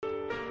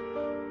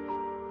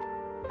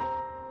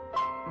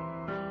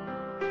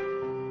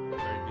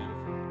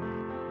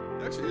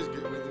watch it is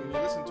good when you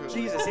listen to it.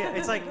 Jesus, yeah,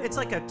 it's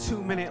like a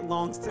 2-minute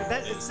long.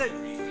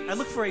 I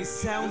look for a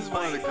sound This is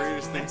one of the bite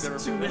greatest things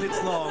that's ever. 2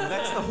 minutes long.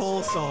 That's the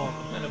whole song.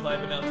 Kind of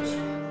vibing out to it.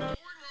 Going up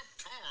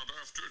Todd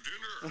after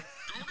dinner.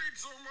 Don't eat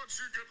so much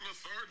you get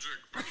lethargic,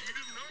 but eat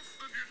enough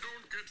that you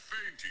don't get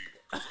fainty.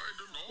 'Cause I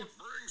do not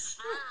bring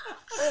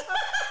snacks.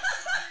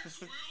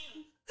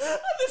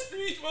 The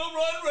streets will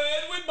run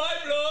red with my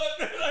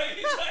blood. Like,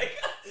 he's like,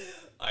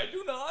 I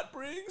do not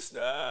bring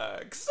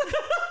snacks.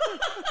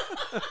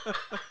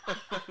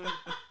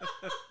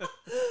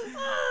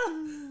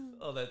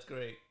 Oh, that's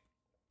great.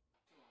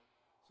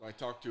 So I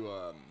talked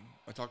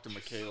to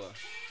Michaela.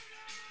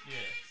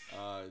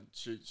 Yeah.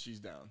 She's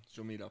down.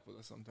 She'll meet up with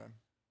us sometime.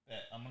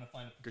 Bet. I'm gonna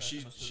find a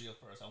professional studio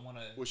first. I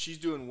wanna. Well, she's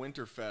doing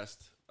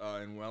Winterfest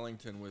in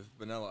Wellington with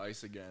Vanilla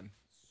Ice again.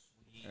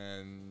 Sweet.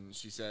 And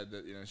she said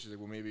that, she's like,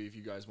 well, maybe if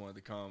you guys wanted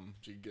to come,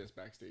 she could get us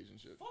backstage and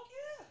shit. Fuck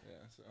yeah.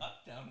 Yeah, so I'm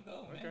down to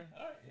go, man. Okay.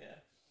 All right, yeah.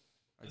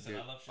 Listen, I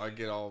love shit. I'd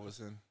get all of us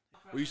in.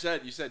 Well, you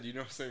said you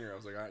know a singer. I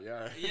was like,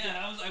 yeah.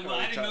 Yeah, I was like, well,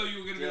 I didn't know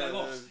you were gonna be like,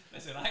 oh,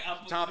 listen,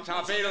 I'll Top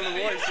 8 on the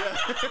voice. Yeah.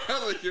 I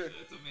was like, yeah.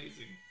 That's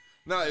amazing.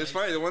 No, it was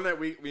funny. The one that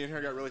me and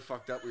her got really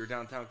fucked up. We were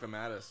downtown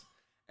Clematis,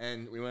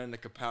 and we went into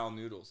Kapow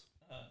Noodles.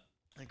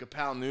 And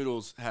Kapow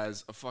Noodles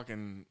has a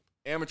fucking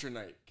amateur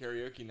night,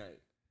 karaoke night.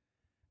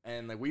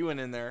 And like we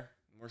went in there,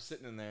 and we're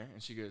sitting in there,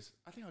 and she goes,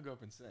 I think I'll go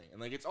up and sing. And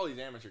like it's all these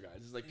amateur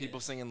guys. It's like people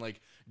singing like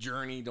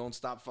Journey, Don't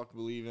Stop Fuck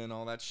Believin',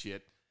 all that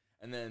shit.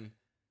 And then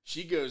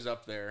she goes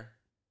up there,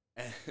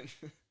 and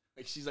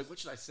like she's like, what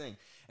should I sing?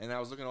 And I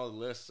was looking at all the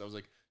lists. I was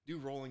like, do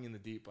Rolling in the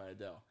Deep by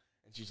Adele.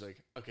 And she's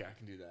like, okay, I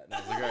can do that. And I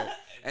was like, all right.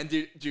 And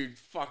dude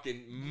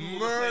fucking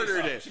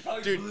murdered it.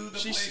 Dude,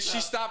 she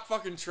stopped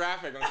fucking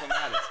traffic on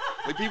Clematis.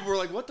 Like, people were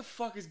like, what the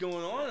fuck is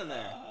going on in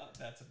there?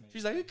 That's amazing.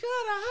 She's like, you could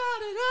have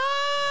had it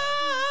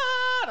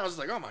all. And I was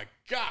like, oh my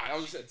God. I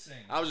was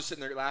just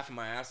sitting there laughing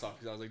my ass off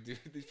because I was like, dude,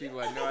 these people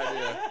had no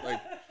idea. Like,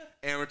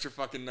 amateur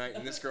fucking night.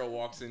 And this girl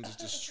walks in, just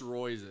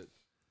destroys it.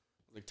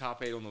 Like,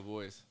 top 8 on The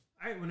Voice.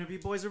 All right, whenever you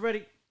boys are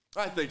ready.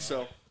 I think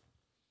so.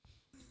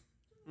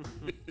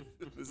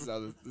 This is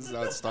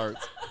how it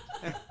starts.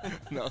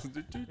 No.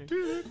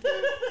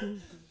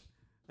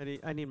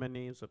 I need my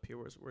names up here.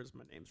 Where's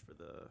my names for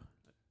the?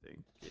 I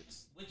think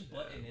it's. Which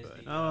button is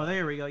the? Oh,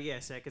 there we go.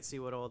 Yes, I could see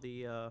what all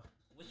the.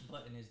 Which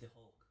button is the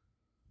Hulk?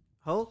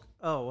 Hulk?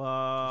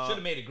 Oh, should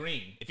have made it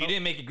green. If you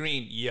didn't make it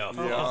green,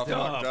 fucked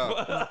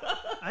up.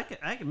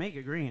 I can make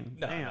it green.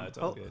 No, Damn, it's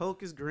all good.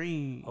 Hulk is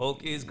green.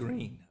 Hulk is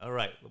green. All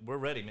right, we're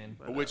ready, man.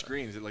 But which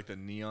green? Is it like the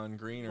neon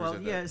green? Or Well, is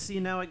it yeah. See,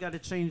 now I got to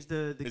change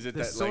the is it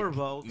the that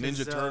Sorbo. like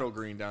Ninja Turtle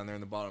green down there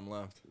in the bottom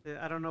left?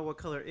 I don't know what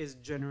color is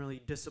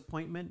generally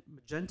disappointment.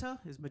 Magenta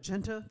is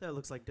magenta. That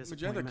looks like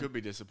disappointment. Magenta could be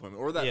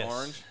disappointment, or that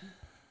Yes.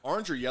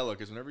 orange or yellow.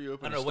 Because whenever you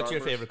open, I don't know. What's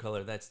your favorite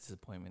color? That's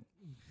disappointment.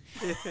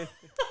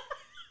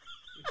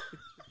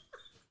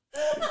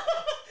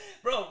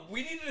 Bro,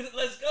 we need to.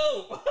 Let's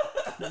go.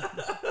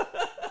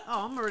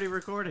 Oh, I'm already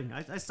recording.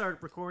 I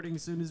started recording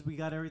as soon as we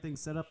got everything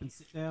set up and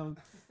sit down.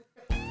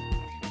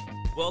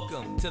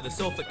 Welcome to the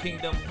Sofa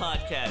Kingdom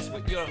podcast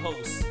with your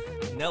host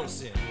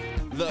Nelson,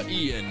 the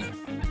Ian,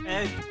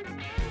 Ed.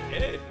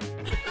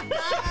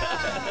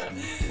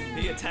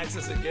 He attacks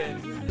us again.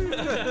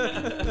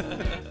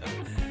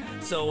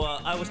 So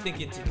I was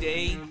thinking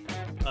today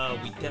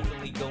we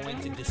definitely go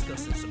into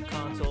discussing some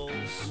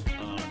consoles,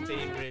 our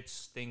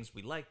favorites, things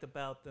we liked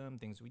about them,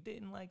 things we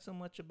didn't like so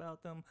much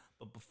about them.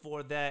 But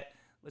before that,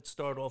 let's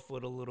start off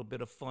with a little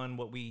bit of fun,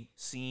 what we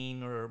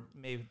seen or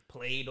maybe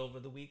played over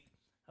the week.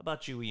 How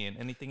about you, Ian?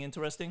 Anything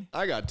interesting?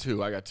 I got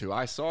two.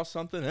 I saw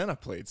something and I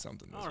played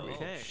something this week.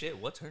 Okay. Oh, shit,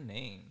 what's her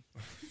name?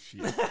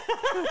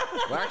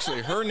 Well,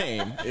 actually, her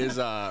name is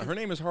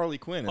Harley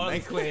Quinn. Harley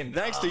Quinn.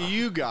 Thanks to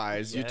you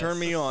guys, you Yes. turned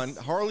me on.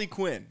 Harley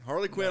Quinn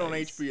on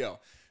Nice. HBO.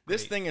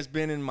 This Great. thing has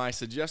been in my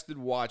suggested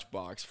watch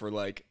box for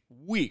like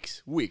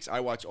weeks. I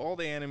watch all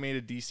the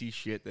animated DC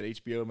shit that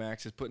HBO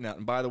Max is putting out.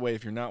 And by the way,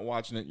 if you're not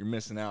watching it, you're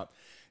missing out.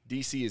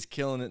 DC is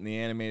killing it in the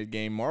animated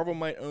game. Marvel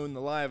might own the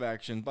live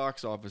action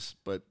box office,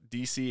 but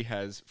DC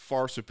has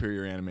far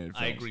superior animated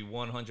films. I agree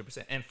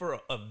 100%. And for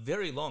a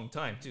very long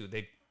time, too,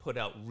 they put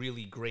out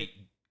really great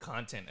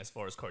content as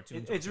far as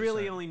cartoons. It's are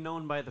really concerned. only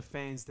known by the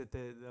fans that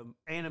the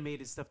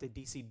animated stuff that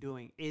DC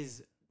doing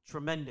is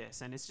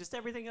tremendous, and it's just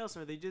everything else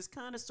where they just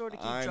kind of sort of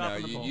keep I know.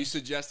 dropping the ball. You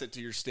suggest it to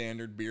your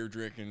standard beer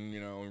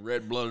drinking,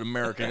 red-blooded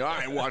American.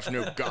 I ain't watching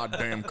no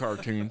goddamn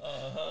cartoon.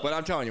 But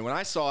I'm telling you, when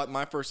I saw it,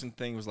 my first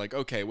thing was like,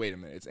 okay, wait a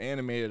minute. It's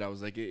animated. I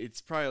was like,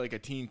 it's probably like a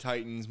Teen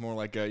Titans, more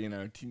like a,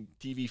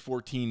 TV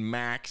 14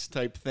 Max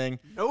type thing.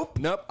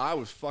 Nope. I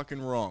was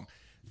fucking wrong.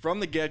 From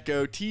the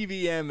get-go,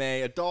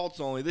 TVMA, adults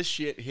only, this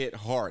shit hit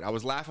hard. I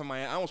was laughing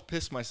I almost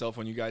pissed myself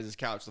on you guys'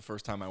 couch the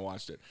first time I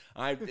watched it.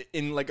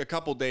 In like a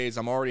couple days,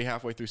 I'm already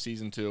halfway through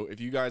season 2. If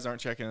you guys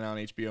aren't checking it out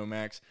on HBO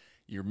Max,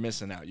 you're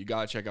missing out. You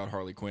gotta check out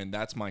Harley Quinn.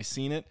 That's my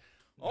seen it.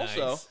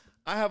 Also, Nice.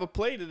 I have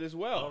played it as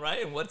well. All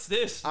right, and what's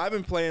this? I've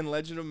been playing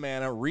Legend of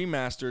Mana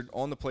remastered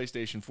on the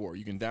PlayStation 4.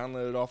 You can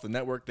download it off the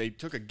network. They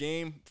took a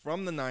game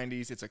from the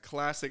 90s. It's a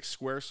classic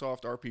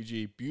Squaresoft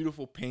RPG,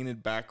 beautiful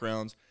painted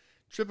backgrounds.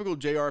 typical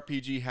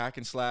JRPG hack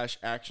and slash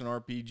action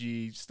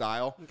RPG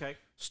style. Okay.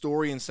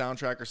 Story and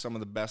soundtrack are some of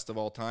the best of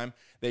all time.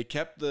 They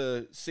kept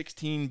the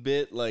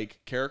 16-bit like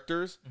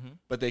characters,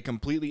 but they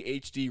completely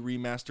HD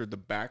remastered the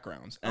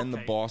backgrounds and the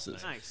Okay.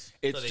 bosses. Nice.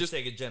 It's so they just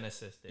Sega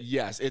Genesis did.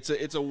 yes, it's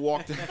a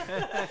walk.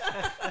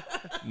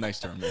 Nice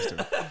term, nice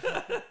term.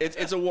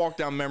 It's a walk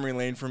down memory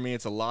lane for me.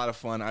 It's a lot of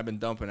fun. I've been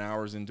dumping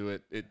hours into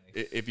it.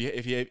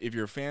 If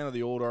you're a fan of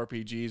the old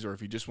RPGs, or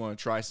if you just want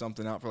to try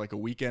something out for like a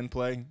weekend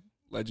play,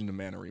 Legend of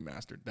Mana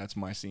Remastered. That's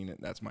my seen it.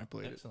 That's my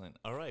played it. Excellent.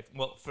 All right.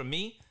 Well, for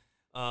me,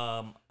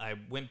 I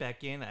went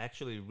back in. I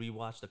actually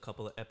rewatched a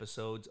couple of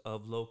episodes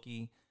of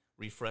Loki,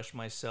 refreshed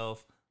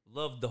myself.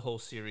 Loved the whole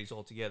series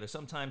altogether.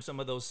 Sometimes some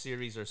of those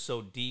series are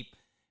so deep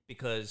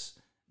because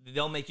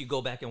they'll make you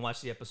go back and watch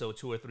the episode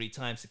 2 or 3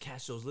 times to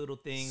catch those little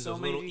things, So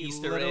those little many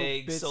Easter little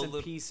eggs, bits so and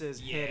little pieces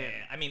Yeah, hidden.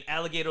 I mean,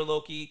 Alligator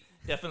Loki,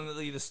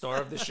 definitely the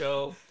star of the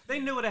show. They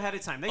knew it ahead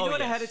of time. They Oh, knew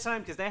it ahead yes. of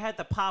time because they had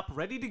the pop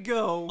ready to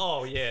go.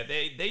 Oh yeah,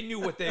 they knew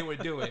what they were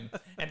doing,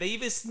 and they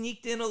even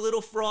sneaked in a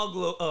little frog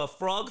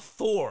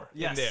Thor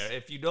in Yes. there.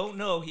 If you don't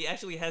know, he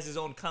actually has his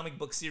own comic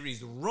book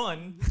series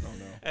run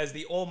as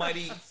the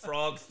Almighty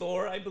Frog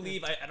Thor, I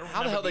believe. I don't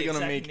How the remember hell are they the gonna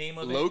exact make name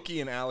of it.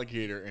 Loki an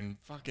alligator and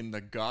fucking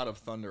the God of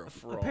Thunder a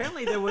frog?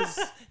 Apparently there was.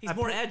 He's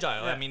more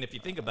agile. I mean, if you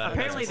think about it.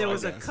 Apparently as there frog.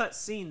 was a guys. cut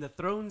scene. The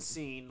throne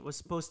scene was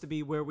supposed to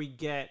be where we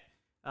get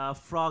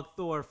Frog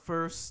Thor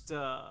first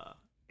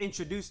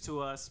introduced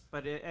to us,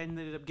 but it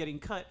ended up getting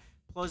cut,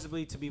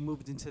 plausibly to be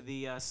moved into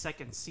the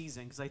second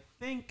season. Because I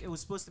think it was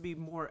supposed to be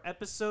more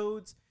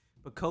episodes,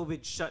 but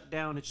COVID shut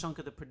down a chunk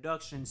of the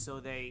production, so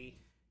they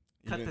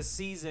cut Even- the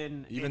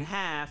season in even-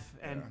 half,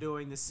 and yeah.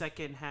 during the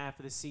second half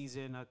of the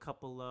season, a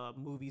couple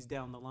movies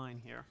down the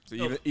line here.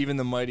 So even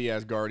the mighty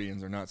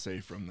Asgardians are not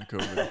safe from the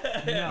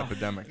COVID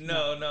epidemic.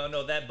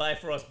 No. That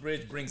Bifrost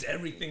Bridge brings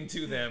everything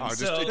to them. Oh,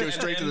 just- so, it goes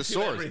straight to and the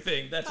source.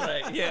 Everything. That's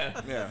right.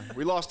 Yeah. Yeah,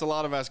 we lost a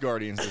lot of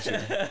Asgardians this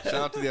year. Shout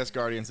out to the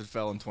Asgardians that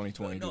fell in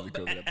 2020 No, due to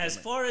the but COVID as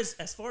epidemic.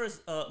 far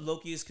as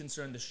Loki is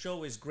concerned, the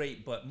show is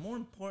great, but more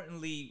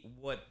importantly,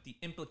 what the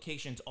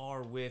implications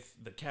are with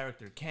the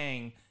character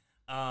Kang,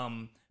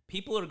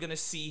 people are gonna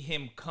see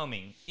him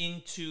coming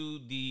into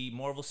the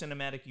Marvel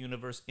Cinematic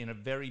Universe in a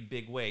very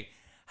big way.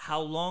 How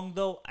long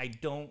though? I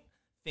don't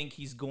think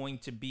he's going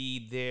to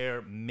be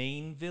their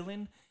main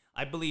villain.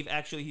 I believe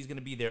actually he's gonna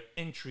be their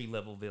entry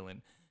level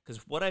villain,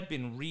 because what I've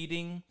been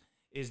reading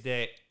is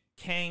that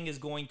Kang is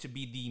going to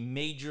be the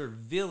major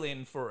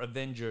villain for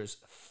Avengers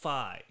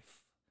 5.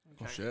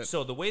 Oh shit!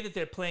 So the way that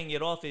they're playing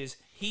it off is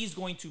he's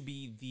going to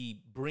be the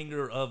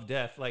bringer of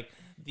death, like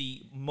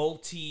the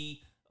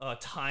multi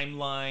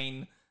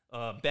timeline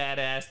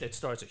badass that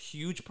starts a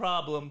huge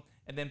problem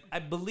and then I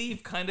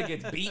believe kind of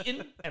gets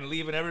beaten and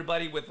leaving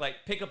everybody with like,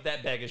 pick up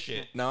that bag of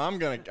shit. Now I'm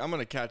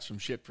gonna catch some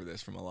shit for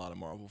this from a lot of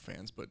Marvel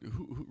fans, but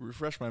who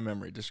refresh my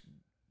memory. Just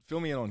fill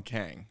me in on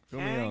Kang.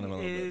 Fill me in on him a Kang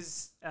little bit.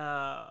 is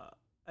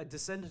a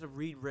descendant of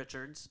Reed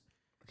Richards.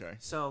 Okay.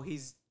 So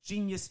he's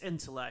genius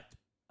intellect,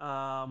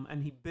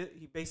 and he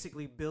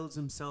basically builds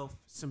himself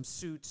some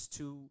suits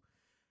to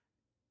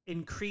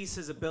increase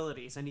his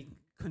abilities, and he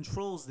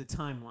controls the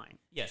timeline.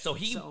 Yeah, so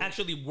he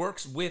actually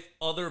works with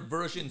other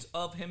versions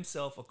of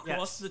himself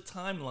across the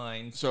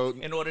timelines So-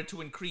 in order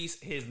to increase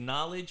his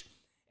knowledge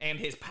and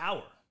his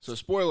power. So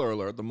spoiler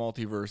alert: the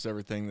multiverse,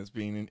 everything that's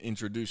being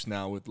introduced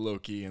now with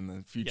Loki and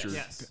the future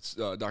Yes.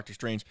 Doctor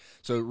Strange.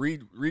 So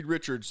Reed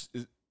Richards,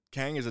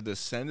 Kang is a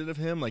descendant of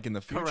him, like in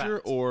the future,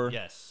 Correct. or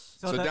Yes.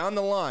 So that- down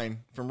the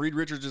line, from Reed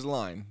Richards'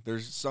 line,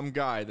 there's some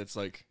guy that's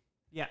like,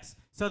 Yes.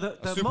 So the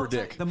super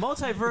dick. the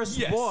multiverse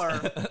Yes. war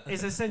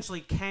is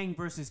essentially Kang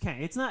versus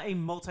Kang. It's not a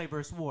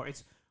multiverse war.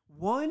 It's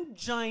one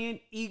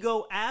giant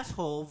ego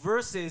asshole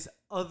versus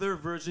other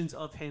versions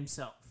of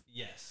himself.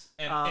 Yes.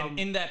 And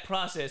in that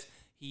process,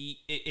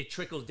 it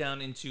trickles down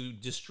into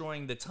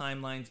destroying the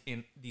timelines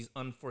in these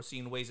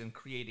unforeseen ways and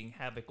creating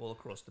havoc all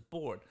across the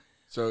board.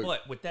 so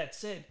But with that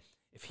said,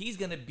 if he's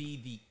going to be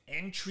the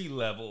entry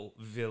level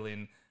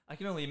villain, I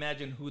can only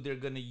imagine who they're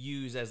going to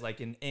use as like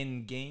an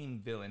end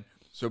game villain.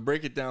 So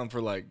break it down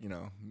for like,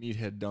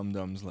 meathead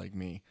dum-dums like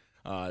me.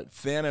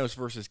 Thanos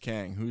versus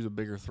Kang. Who's a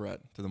bigger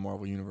threat to the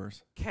Marvel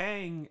Universe?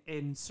 Kang,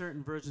 in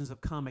certain versions of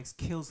comics,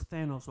 kills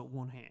Thanos with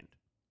one hand.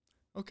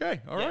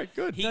 Okay. All right.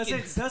 Good. He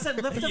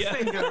Doesn't lift a Yeah.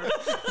 finger.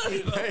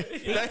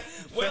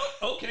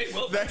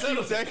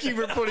 Thank you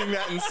for putting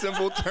that in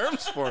simple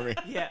terms for me.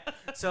 Yeah.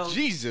 So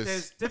Jesus.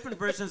 there's different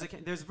versions of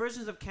Kang. There's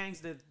versions of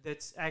Kang's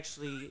that's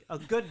actually a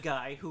good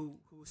guy who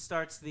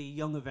starts the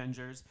Young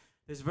Avengers.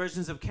 There's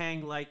versions of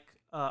Kang like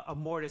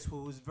Immortus,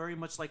 who was very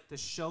much like the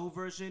show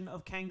version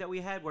of Kang that we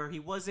had, where he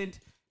wasn't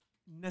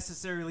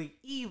necessarily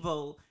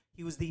evil.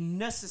 He was the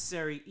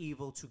necessary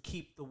evil to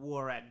keep the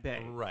war at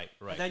bay. Right.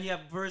 Then you have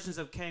versions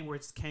of Kang where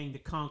it's Kang the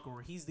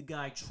Conqueror. He's the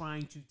guy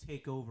trying to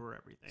take over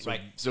everything.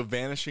 Right. So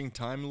vanishing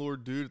Time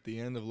Lord dude at the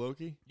end of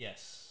Loki?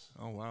 Yes.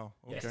 Oh, wow.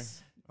 Okay.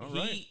 Yes. All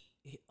right.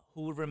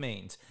 Who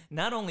remains.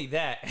 Not only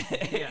that,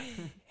 Yeah.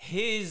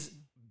 his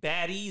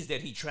baddies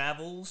that he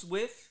travels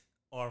with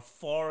are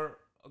far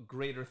a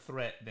greater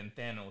threat than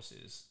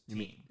Thanos'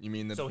 team. You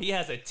mean the So he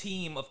has a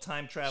team of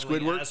time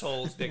traveling Squidward?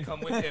 assholes that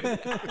come with him.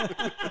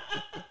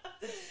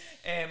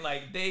 And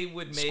like they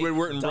would make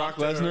Squidward and Brock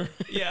Lesnar?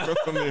 Yeah.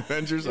 from the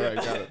Avengers? All right,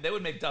 got it. They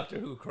would make Doctor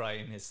Who cry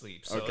in his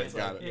sleep. So Okay, it's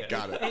got like, it. yeah.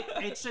 Got it.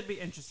 It should be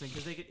interesting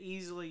because they could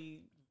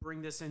easily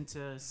bring this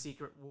into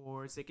Secret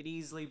Wars. They could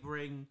easily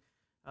bring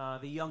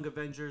the Young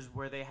Avengers,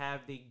 where they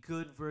have the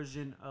good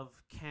version of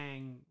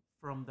Kang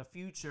from the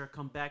future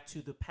come back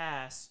to the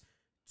past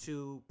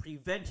to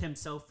prevent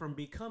himself from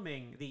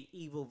becoming the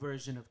evil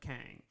version of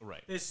Kang.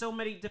 Right. There's so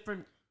many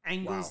different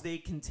angles Wow. they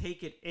can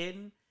take it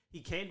in. He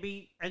can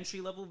be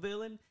entry-level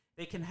villain.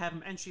 They can have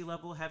him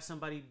entry-level, have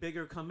somebody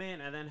bigger come in,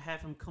 and then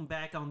have him come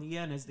back on the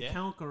end as the Yeah.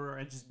 Conqueror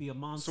and just be a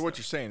monster. So what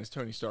you're saying is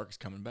Tony Stark is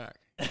coming back.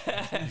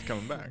 He's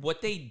coming back.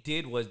 What they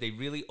did was they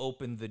really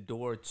opened the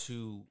door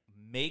to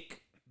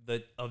make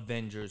the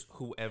Avengers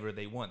whoever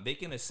they want. They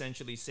can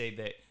essentially say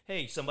that,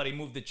 hey, somebody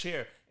moved the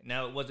chair.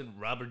 Now it wasn't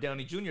Robert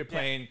Downey Jr.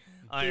 playing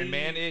Iron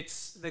Man.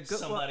 It's the good-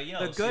 somebody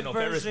well, the else. good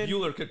Ferris version-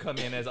 Bueller could come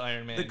in as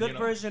Iron Man. The good you know?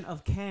 version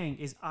of Kang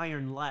is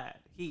Iron Lad.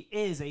 He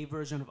is a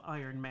version of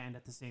Iron Man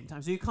at the same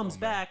time. So he comes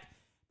back,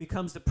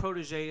 becomes the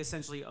protege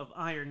essentially of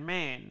Iron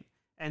Man,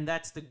 and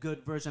that's the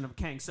good version of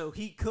Kang. So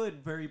he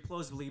could very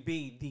plausibly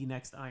be the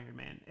next Iron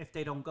Man if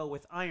they don't go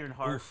with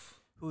Ironheart, Oof.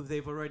 who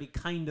they've already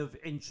kind of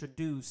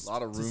introduced. A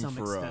lot of to room some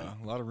for extent.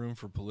 a lot of room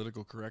for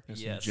political correctness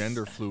and Yes.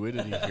 gender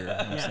fluidity here. In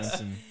a Yes.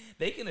 sense, and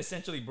They can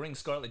essentially bring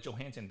Scarlett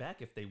Johansson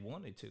back if they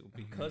wanted to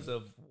because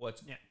of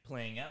what's Yeah.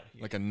 playing out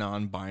here. like a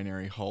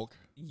non-binary Hulk,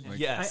 like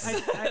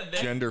yes.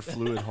 gender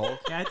fluid Hulk.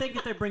 Yeah, I think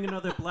if they bring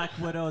another Black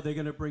Widow, they're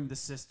gonna bring the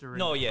sister in.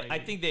 No, to yeah, play- I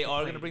think they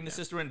are play going to bring the yeah.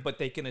 sister in, but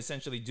they can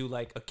essentially do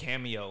like a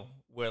cameo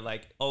where,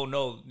 like, oh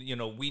no,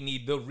 we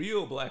need the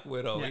real Black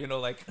Widow, Yeah.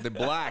 like, The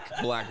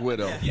Black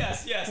Widow.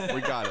 yes,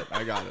 We got it.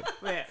 I got it.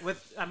 Yeah,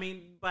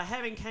 by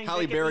having Kang, Halle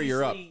they can Berry,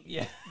 you're up. easily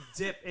Yeah.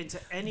 dip into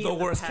any the of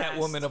the worst past.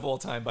 Catwoman of all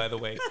time, by the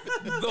way,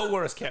 the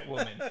worst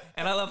Catwoman,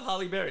 and I love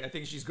Halle Berry. I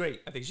think she's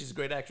great. I think she's a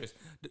great actress.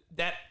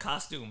 That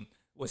costume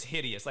was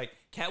hideous. Like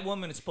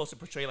Catwoman is supposed to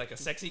portray like a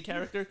sexy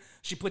character.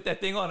 She put that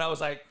thing on. I was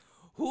like,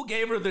 who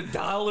gave her the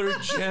Dollar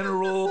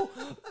General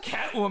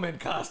Catwoman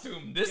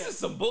costume? This is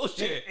some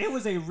bullshit. It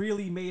was a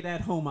really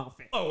made-at-home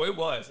outfit. Oh, it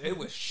was. It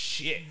was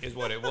shit, is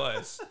what it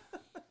was.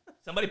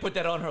 Somebody put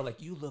that on her, like,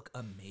 you look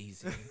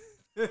amazing.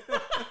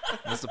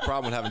 That's the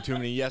problem with having too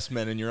many yes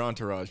men in your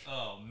entourage.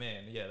 Oh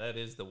man, yeah, that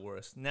is the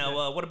worst.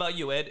 Now, what about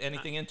you, Ed?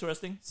 Anything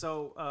interesting?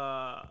 So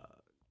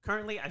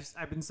currently,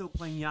 I've been still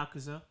playing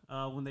Yakuza.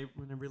 When they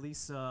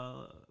release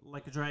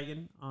Like a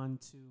Dragon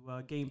onto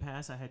Game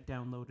Pass, I had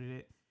downloaded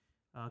it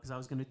because I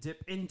was gonna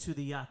dip into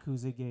the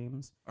Yakuza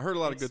games. I heard a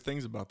lot of good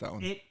things about that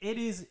one. It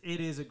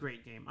is a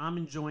great game. I'm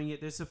enjoying it.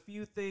 There's a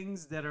few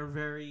things that are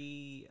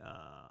very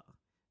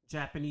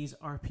Japanese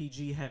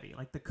RPG heavy.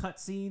 Like the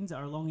cutscenes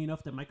are long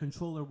enough that my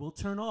controller will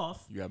turn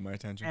off. You have my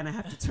attention. And I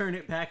have to turn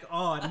it back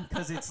on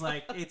because it's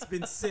like it's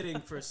been sitting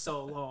for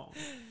so long.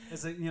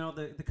 It's like,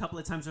 the couple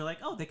of times they're like,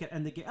 oh, they can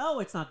end the game. Oh,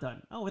 it's not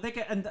done. Oh, they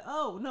can end.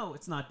 Oh, no,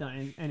 it's not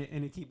done. And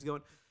it keeps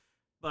going.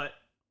 But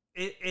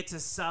it's a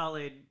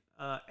solid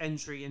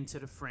entry into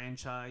the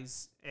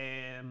franchise,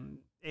 and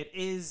it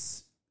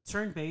is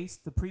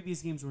turn-based. The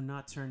previous games were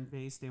not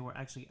turn-based; they were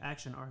actually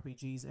action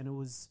RPGs, and it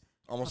was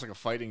Almost like a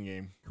fighting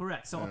game.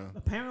 correct. So Yeah.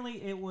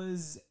 apparently, it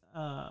was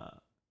an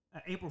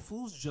April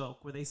Fool's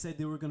joke where they said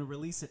they were going to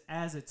release it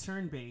as a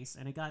turn-based,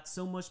 and it got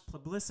so much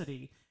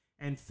publicity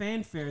and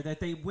fanfare that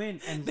they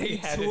went and They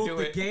had to do retooled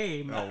the it.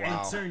 game Oh,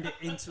 wow. and turned it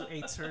into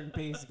a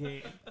turn-based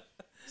game.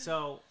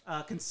 So,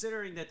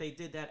 considering that they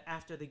did that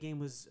after the game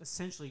was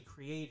essentially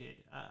created,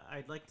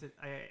 I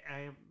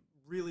am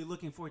really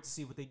looking forward to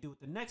see what they do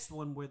with the next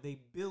one, where they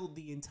build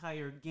the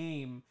entire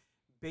game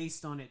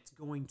based on it's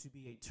going to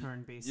be a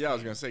turn-based. Yeah, I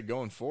was game. gonna say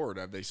going forward,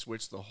 have they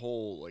switched the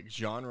whole like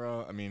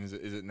genre? I mean, is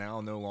it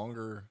now no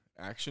longer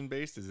action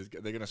based?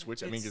 Are they gonna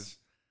switch? I mean, because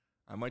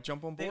I might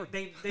jump on board.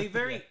 They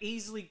very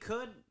easily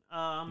could.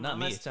 Not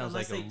me. It sounds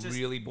like a they just,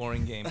 really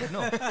boring game. But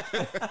no,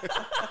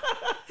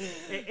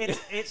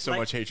 it's So like,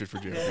 much hatred for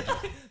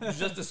JRPG.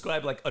 just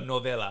describe like a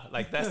novella.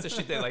 Like that's the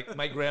shit that like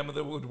my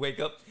grandmother would wake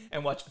up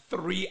and watch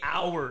 3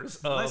 hours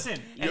of. Listen,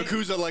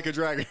 Yakuza Like a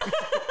Dragon.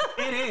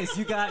 it is.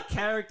 You got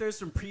characters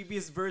from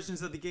previous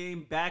versions of the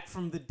game back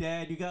from the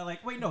dead. You got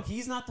like, wait, no,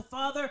 he's not the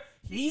father.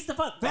 He's the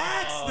father.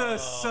 That's the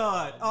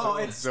son. Oh,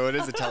 it's So it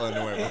is a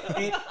telenovela.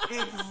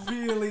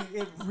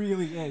 it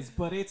really is.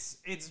 But it's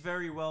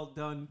very well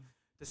done.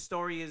 The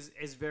story is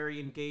very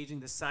engaging.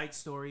 The side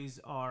stories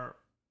are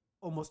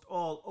almost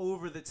all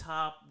over the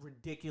top,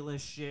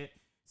 ridiculous shit.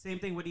 Same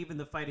thing with even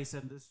the fighting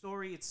system. The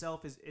story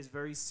itself is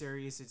very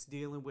serious. It's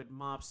dealing with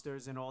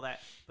mobsters and all that.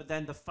 But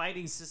then the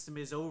fighting system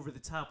is over the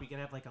top. You can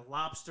have like a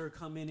lobster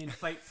come in and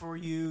fight for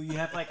you. You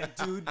have like a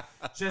dude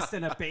just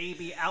in a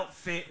baby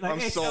outfit. Like, I'm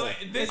it's- sold.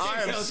 This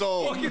I am sounds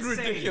sold. fucking Insane.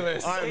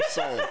 ridiculous. I'm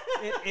sold.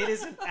 It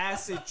is an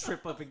acid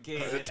trip of a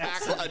game. It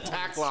Attack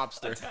absolutely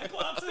Lobster. Attack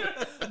lobster,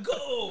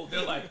 go!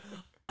 They're like,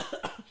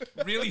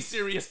 really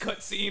serious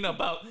cutscene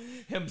about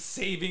him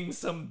saving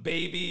some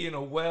baby in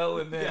a well,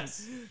 and then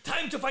Yes.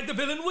 time to fight the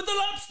villain with the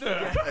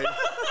lobster.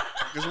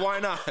 Because why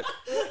not?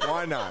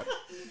 Why not?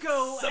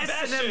 Go S&M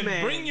Sebastian,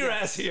 man. bring your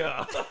Yes. ass here.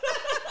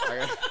 I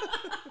got-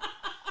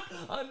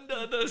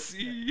 Under the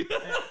sea.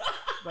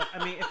 But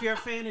I mean, if you're a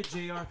fan of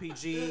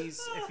JRPGs,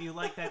 if you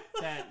like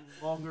that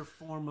longer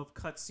form of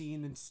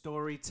cutscene and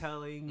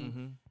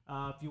storytelling,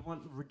 if you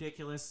want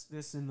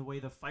ridiculousness in the way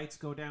the fights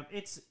go down,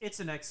 it's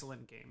an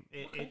excellent game.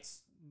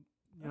 It's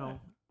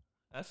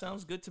That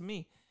sounds good to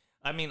me.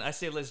 I mean, I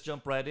say let's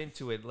jump right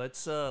into it. Let's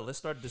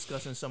start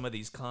discussing some of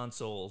these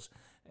consoles.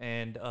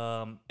 And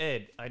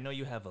Ed, I know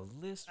you have a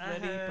list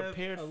ready,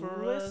 prepared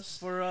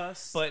for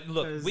us. But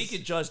look, we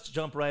could just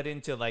jump right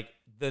into like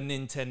the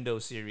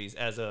Nintendo series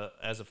as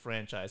a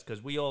franchise,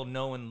 because we all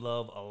know and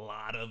love a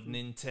lot of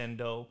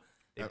Nintendo.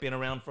 They've been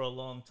around for a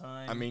long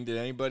time. I mean, did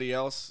anybody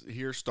else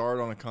here start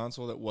on a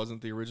console that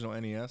wasn't the original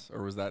NES,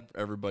 or was that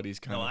everybody's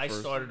kind no, of? I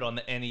first? started on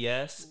the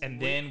NES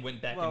and then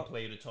went back and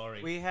played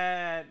Atari. we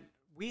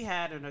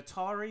had an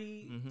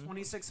Atari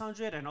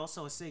 2600 and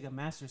also a Sega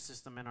Master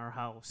System in our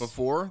house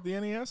before the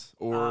NES,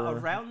 or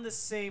around the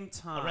same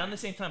time. Around the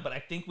same time, but I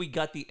think we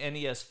got the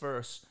NES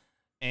first.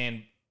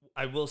 And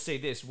I will say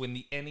this: when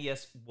the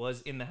NES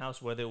was in the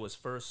house, whether it was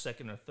first,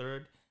 second, or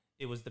third,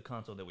 it was the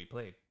console that we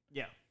played.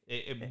 Yeah.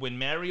 When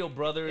Mario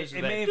Brothers,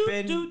 It may have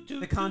been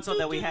the console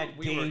that we had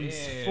games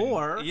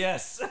for.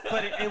 Yes,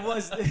 But it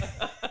was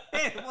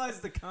it was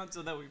the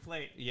console that we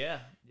played. yeah.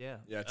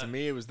 yeah, to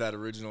me it was that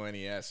original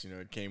NES. You know,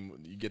 it came.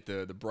 You get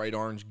the bright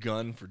orange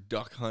gun for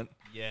Duck Hunt.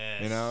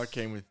 Yes. You know, it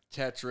came with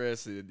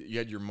Tetris. You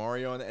had your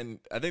Mario, and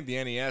I think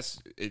the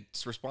NES,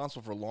 it's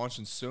responsible for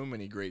launching so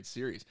many great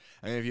series.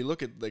 I mean, if you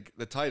look at like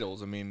the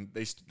titles, I mean,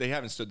 they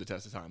haven't stood the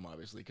test of time,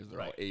 obviously, because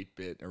they're all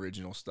 8-bit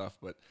original stuff.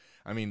 But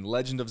I mean,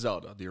 Legend of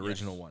Zelda, the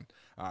original one,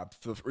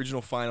 the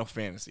original Final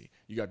Fantasy.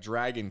 You got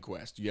Dragon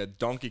Quest. You had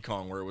Donkey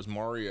Kong, where it was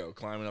Mario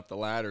climbing up the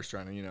ladders,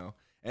 trying to,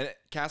 and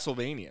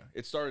Castlevania.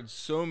 It started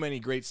so many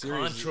great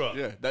series. Contra.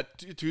 Yeah, that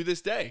to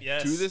this day,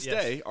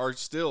 day are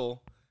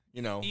still.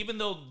 Even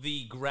though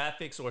the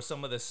graphics or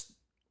some of the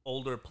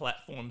older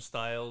platform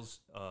styles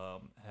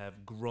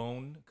have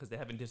grown because they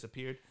haven't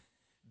disappeared,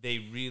 they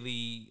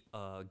really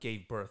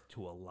gave birth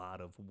to a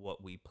lot of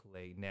what we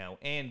play now,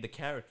 and the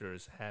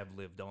characters have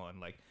lived on.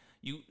 Like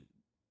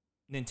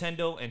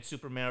Nintendo and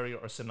Super Mario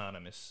are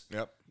synonymous.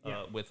 Yep.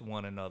 With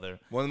one another.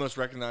 One of the most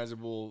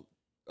recognizable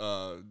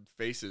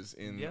faces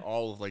in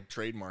all of like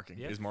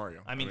trademarking is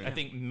Mario. I mean, I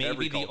think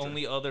maybe the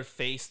only other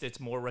face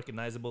that's more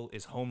recognizable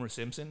is Homer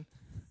Simpson.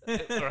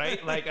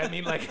 Right? Like, I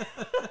mean, like...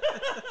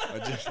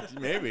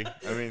 maybe.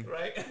 I mean,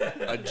 right?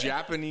 a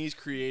Japanese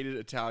created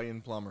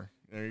Italian plumber.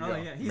 There you go.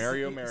 Yeah, he's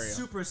Mario.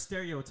 super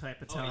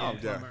stereotype Italian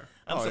yeah. plumber.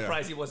 I'm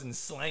surprised he wasn't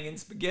slanging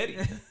spaghetti.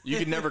 You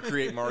could never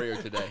create Mario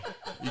today.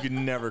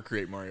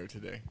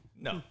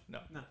 No.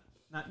 Not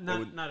at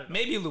all.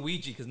 Maybe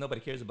Luigi, because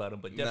nobody cares about him,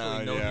 but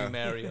definitely no yeah. new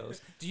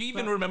Marios. Do you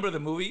even remember the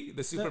movie,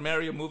 the Super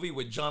Mario movie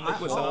with John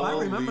Leguizamo? I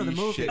remember the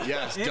Holy movie. shit,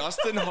 yes,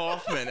 Dustin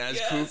Hoffman as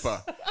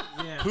Koopa.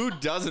 Yeah. Who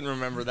doesn't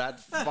remember that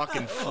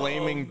fucking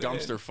flaming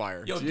dumpster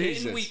fire? Yo,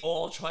 Jesus. didn't we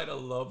all try to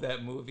love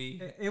that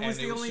movie? It was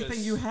the only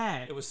thing you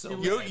had. It was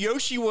so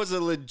Yoshi was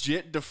a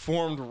legit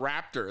deformed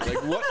raptor.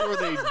 Like, what were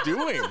they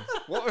doing?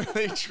 What were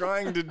they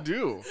trying to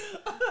do?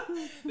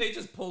 They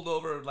just pulled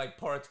over like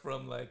parts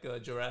from like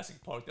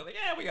Jurassic Park. They're like,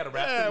 yeah, we got a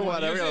raptor. Yeah, We'll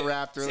whatever, use we got a it.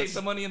 raptor. Save Let's-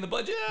 some money in the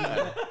budget.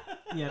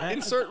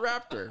 Insert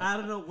raptor. I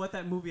don't know what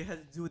that movie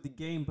had to do with the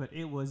game, but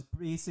it was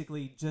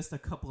basically just a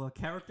couple of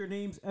character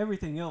names.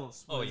 Everything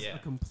else was a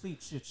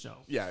complete shit show.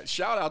 Yeah,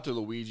 shout out to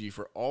Luigi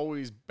for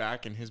always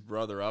backing his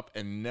brother up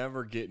and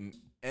never getting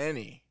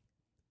any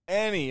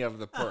of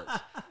the perks.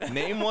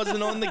 Name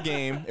wasn't on the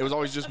game. It was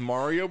always just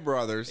Mario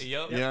Brothers.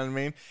 Yep. You know what I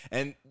mean?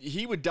 And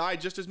he would die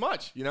just as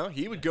much.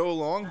 He would go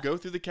along, go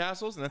through the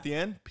castles, and at the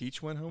end,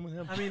 Peach went home with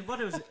him. I mean, what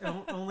was it?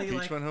 Only Peach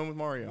like went home with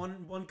Mario.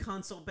 one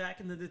console back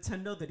in the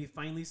Nintendo that he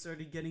finally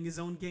started getting his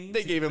own games.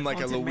 They gave him like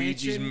a Haunted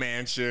Luigi's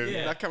Mansion.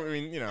 Yeah. That kind of,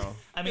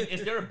 I mean,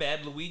 is there a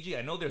bad Luigi?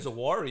 I know there's a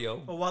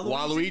Wario.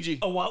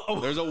 Waluigi.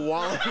 There's a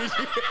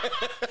Waluigi.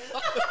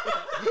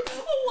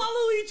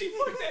 Waluigi,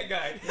 fuck that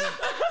guy.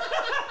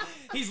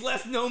 He's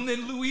less known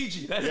than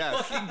Luigi. That's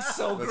fucking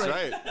so great. That's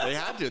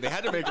right. They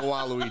had to make a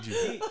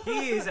Waluigi.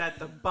 He is at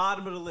the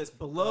bottom of the list,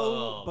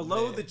 below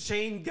man. the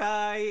chain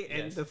guy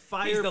and the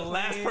fire. He's the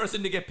last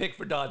person to get picked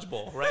for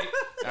dodgeball, right?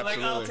 Like,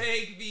 I'll Absolutely.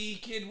 take the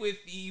kid with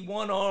the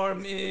one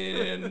arm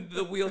in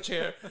the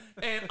wheelchair,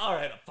 and all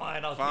right,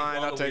 fine,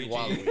 I'll take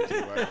Waluigi.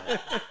 Why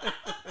not?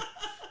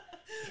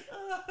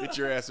 Get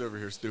your ass over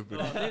here,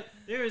 stupid.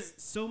 There's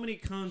so many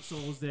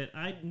consoles that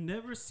I'd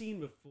never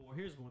seen before.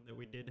 Here's one that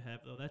we did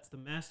have, though. That's the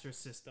Master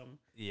System.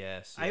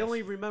 Yes. I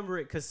only remember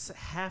it because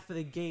half of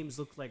the games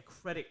looked like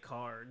credit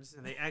cards,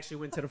 and they actually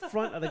went to the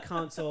front of the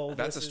console.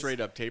 That's a versus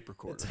straight up tape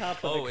recorder. the top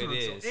of the console.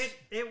 it is.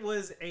 It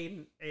was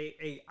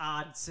a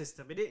odd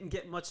system. It didn't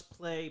get much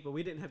play, but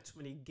we didn't have too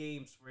many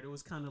games for it. It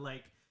was kind of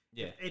like,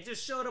 it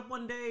just showed up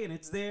one day, and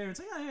it's there. It's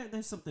like, oh, yeah,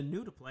 there's something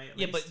new to play. At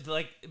Yeah, least. but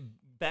like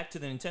back to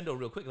the Nintendo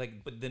real quick.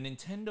 But the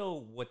Nintendo,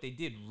 what they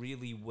did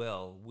really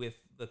well with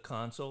the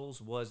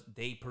consoles was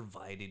they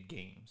provided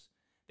games.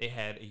 They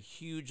had a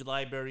huge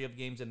library of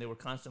games, and they were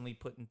constantly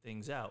putting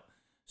things out.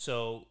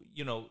 So,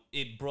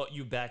 it brought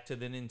you back to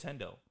the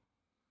Nintendo.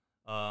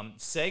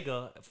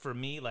 Sega, for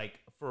me,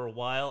 for a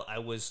while, I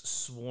was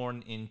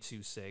sworn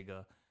into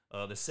Sega.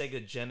 The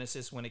Sega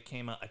Genesis, when it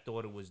came out, I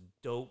thought it was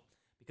dope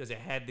because it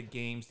had the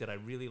games that I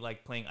really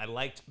liked playing. I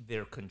liked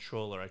their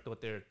controller. I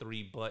thought their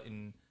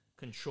 3-button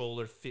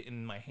controller fit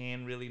in my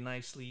hand really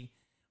nicely.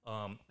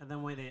 And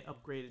then when they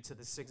upgraded to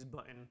the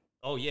 6-button.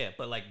 Oh, yeah,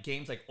 but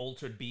games like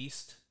Altered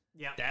Beast,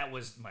 that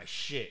was my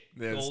shit.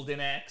 Yeah, Golden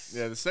Axe.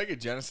 Yeah, the Sega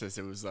Genesis,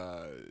 it was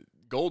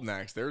Golden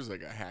Axe. There was a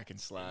hack and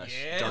slash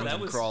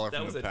dungeon crawler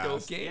from the past. That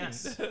was a dope game.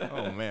 Yes.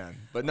 Oh man,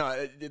 but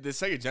no, the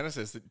Sega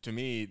Genesis, to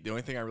me, the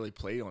only thing I really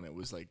played on it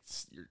was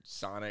your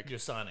Sonic. Your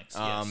Sonics,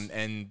 yes.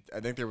 And I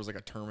think there was a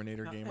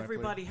Terminator game.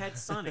 Everybody had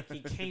Sonic.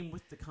 He came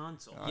with the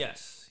console.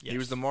 Yes. He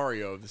was the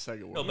Mario of the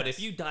Sega world. No, but if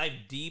you dive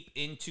deep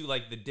into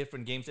the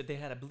different games that they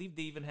had, I believe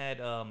they even had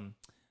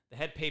they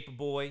had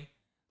Paperboy.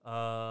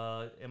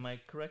 Am I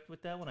correct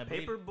with that one?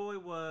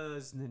 Paperboy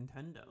was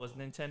Nintendo. Was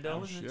Nintendo?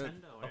 That was shit.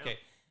 Nintendo. Yeah. Okay.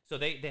 So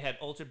they had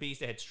Altered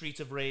Beast, they had Streets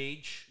of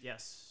Rage.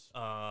 Yes.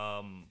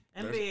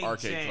 NBA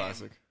arcade Jam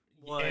classic.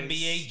 was...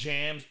 NBA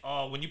Jams.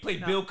 Oh, when you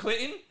played Bill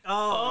Clinton?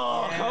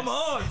 Oh, yes. Come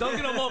on.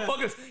 Dunking on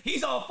motherfuckers.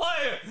 He's on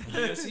fire.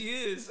 Yes, he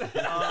is. Oh,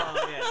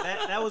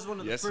 yeah. That was one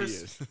of the Yes, first...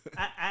 he is.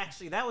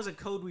 Actually, that was a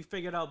code we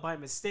figured out by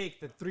mistake,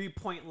 the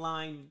 3-point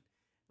line,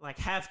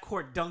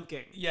 half-court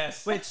dunking.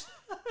 Yes. Which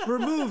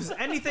removes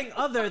anything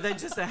other than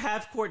just a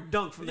half-court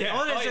dunk from the...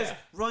 Yeah. Oh, it's Oh, just yeah.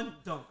 run,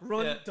 dunk,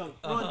 run, Yeah. dunk,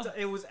 run, dunk.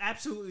 It was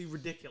absolutely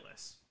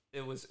ridiculous.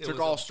 It was Took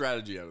all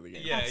strategy out of the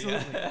game. Yeah,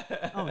 Absolutely.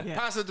 yeah. Oh, yeah.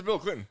 Pass it to Bill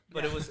Clinton.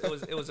 But it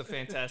was a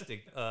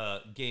fantastic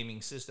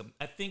gaming system.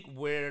 I think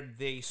where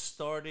they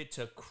started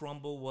to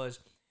crumble was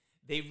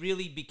they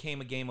really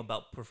became a game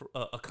about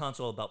a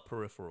console about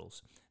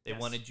peripherals. They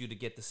wanted you to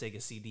get the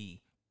Sega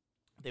CD.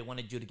 They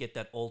wanted you to get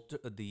that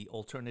the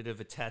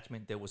alternative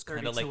attachment that was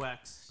kind of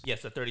 32X.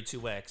 Yes, a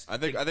 32X. I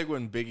think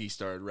when Biggie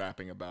started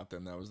rapping about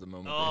them, that was the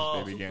moment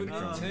they began to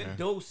crumble.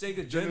 Nintendo,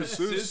 Sega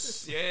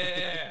Genesis.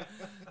 Yeah.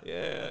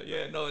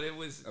 No, it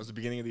was. That was the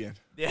beginning of the end.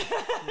 Yeah.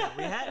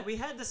 We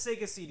had the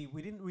Sega CD.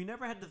 We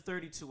never had the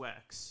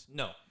 32X.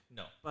 No.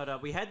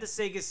 But we had the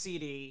Sega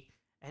CD,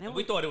 and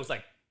We thought it was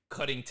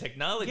cutting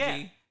technology.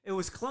 Yeah, it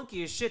was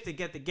clunky as shit to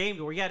get the game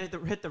to where you had to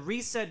hit the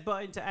reset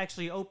button to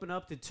actually open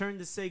up to turn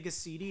the Sega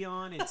CD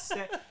on.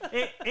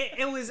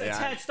 It was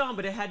attached on,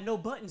 but it had no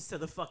buttons to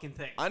the fucking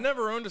thing. I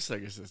never owned a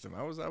Sega system.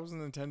 I was a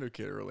Nintendo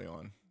kid early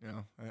on.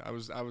 I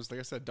was like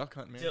I said, duck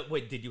hunt man.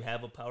 Wait, did you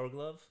have a Power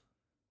Glove?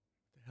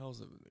 The hell's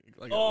it?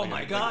 Oh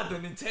my God,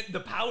 the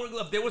Power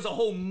Glove. There was a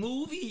whole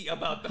movie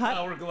about the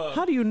Power Glove.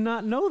 How do you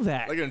not know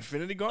that? Like an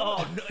Infinity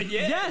Gauntlet? Oh, no,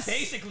 yeah. Yes.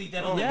 Basically,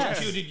 that Yes.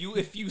 electrocuted you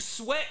if you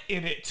sweat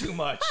in it too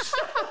much.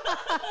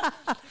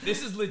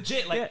 This is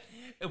legit.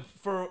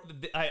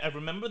 I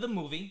remember the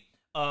movie.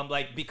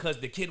 Because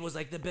the kid was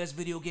the best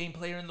video game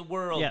player in the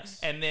world.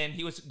 Yes. And then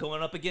he was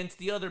going up against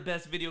the other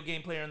best video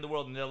game player in the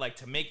world. And they're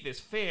to make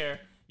this fair,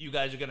 you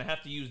guys are going to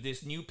have to use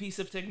this new piece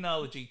of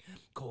technology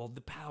called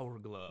the Power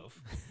Glove.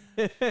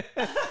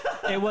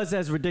 It was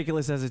as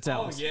ridiculous as it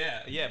Oh, sounds.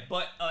 yeah.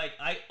 But,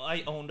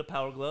 I owned a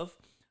Power Glove.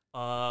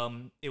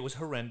 It was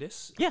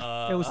horrendous.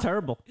 Yeah, it was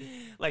terrible.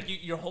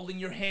 You're holding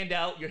your hand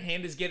out, your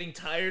hand is getting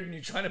tired, and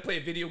you're trying to play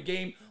a video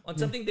game on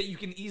something that you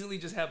can easily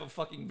just have a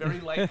fucking very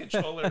light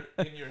controller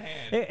in your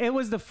hand. It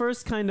was the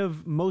first kind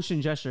of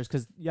motion gestures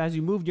because as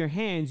you moved your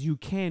hands, you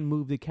can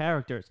move the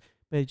characters.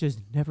 But it just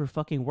never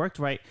fucking worked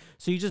right.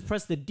 So you just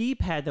pressed the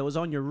D-pad that was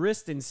on your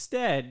wrist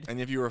instead. And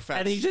if you were a fat...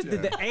 And then you just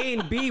did the A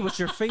and B with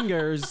your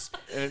fingers.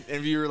 And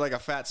if you were a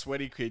fat,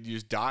 sweaty kid, you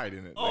just died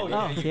in it. Oh,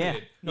 yeah, you yeah,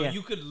 did. No, yeah.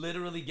 you could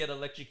literally get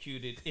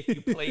electrocuted if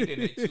you played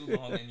in it too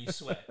long and you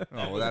sweat.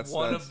 That was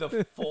one of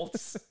the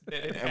faults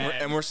that it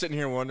had. And we're sitting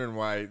here wondering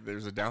why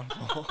there's a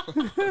downfall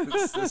of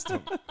the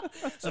system.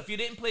 So if you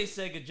didn't play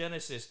Sega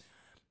Genesis,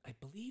 I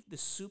believe the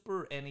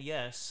Super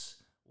NES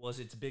was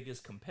its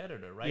biggest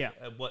competitor, right? Yeah.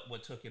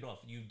 What took it off?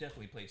 You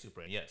definitely played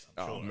Super NES.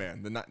 I'm Oh sure.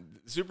 man, the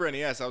Super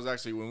NES. I was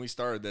actually when we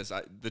started this,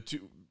 the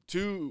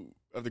two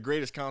of the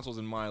greatest consoles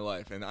in my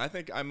life, and I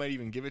think I might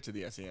even give it to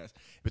the SNES.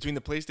 Between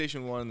the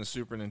PlayStation 1 and the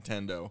Super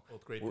Nintendo,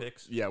 Both great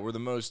picks. Yeah, were the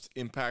most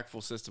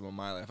impactful system of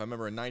my life. I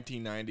remember in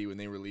 1990 when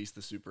they released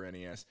the Super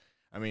NES.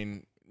 I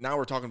mean, now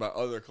we're talking about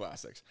other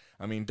classics.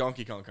 I mean,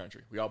 Donkey Kong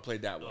Country. We all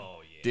played that one. Oh,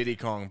 yeah. Diddy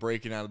Kong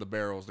breaking out of the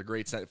barrels. The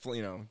great,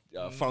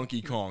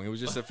 Funky Kong. It was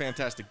just a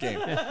fantastic game.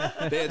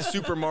 They had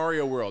Super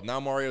Mario World. Now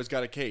Mario's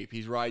got a cape.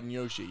 He's riding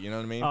Yoshi. You know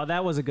what I mean? Oh,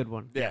 that was a good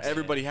one. Yeah,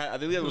 everybody had. I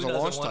think that was a Who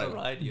launch doesn't want title.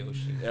 to ride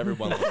Yoshi?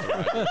 Everyone wants to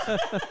ride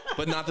Yoshi.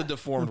 But not the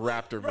deformed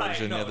raptor Right,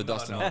 version. no, The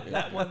Dustin no. Hoffman.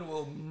 That one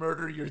will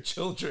murder your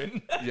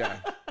children. Yeah.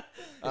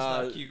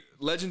 not cute.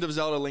 Legend of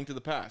Zelda: Link to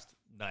the Past.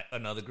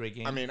 Another great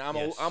game. I mean,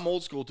 I'm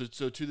old school,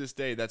 so to this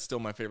day, that's still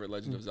my favorite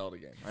Legend of Zelda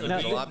game. I So know do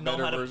there's a you lot know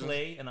better how to versions.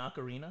 play an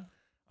ocarina?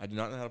 I do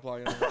not know how to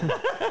play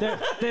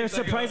it. They're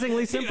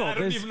surprisingly simple. I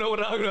don't even know what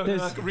an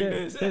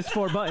ocarina is. There's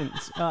 4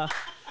 buttons.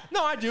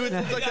 No, I do.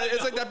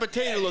 It's like that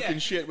potato-looking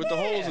shit with the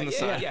holes in the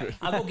side. Yeah.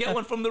 I'll go get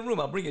one from the room.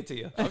 I'll bring it to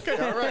you. Okay,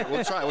 all right.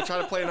 We'll try. We'll try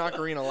to play an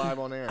ocarina live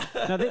on air.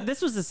 Now,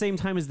 this was the same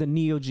time as the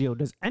Neo Geo.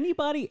 Does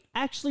anybody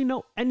actually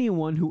know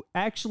anyone who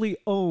actually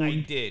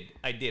owned?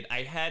 I did.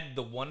 I had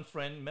the one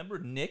friend. Remember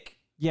Nick?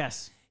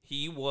 Yes.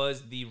 He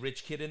was the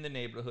rich kid in the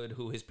neighborhood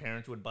who his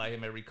parents would buy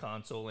him every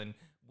console, and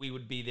we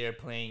would be there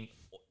playing.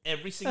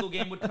 Every single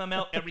game would come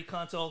out. Every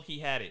console, he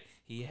had it.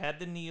 He had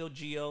the Neo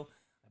Geo.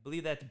 I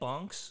believe that's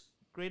Bonk's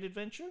Great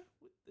Adventure,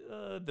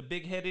 the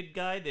big-headed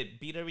guy that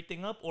beat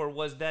everything up, or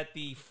was that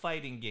the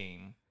fighting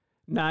game?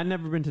 No, I've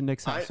never been to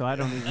Nick's house, so I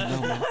don't even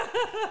know,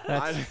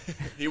 man.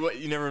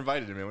 You never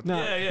invited him in. What the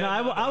No,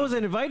 I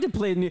wasn't invited to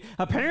play.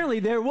 Apparently,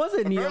 there was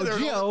a Neo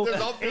Geo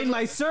in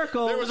my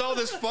circle. There was all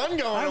this fun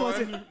going on. I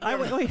wasn't. Wait,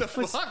 what the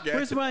fuck, guys?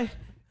 where's my?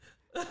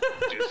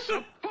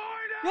 Disappointed!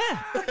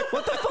 Yeah.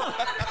 What the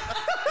fuck?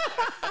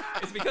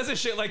 It's because of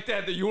shit like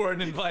that you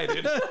weren't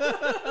invited.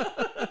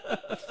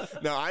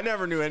 No, I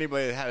never knew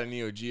anybody that had a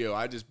Neo Geo.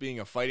 I just, being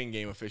a fighting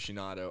game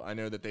aficionado, I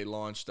know that they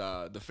launched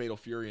the Fatal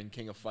Fury and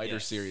King of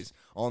Fighters series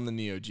on the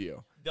Neo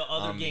Geo. The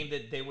other game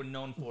that they were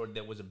known for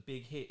that was a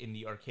big hit in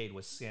the arcade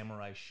was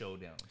Samurai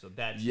Showdown. So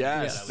that's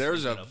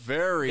There's a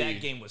very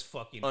that game was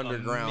fucking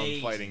underground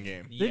amazing. fighting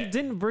game. Yeah.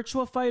 Didn't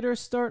Virtua Fighter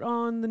start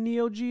on the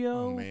Neo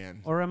Geo? Oh,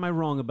 man. Or am I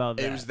wrong about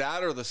that? It was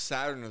that or the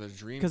Saturn or the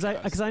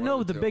Dreamcast. Because I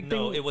know the big thing.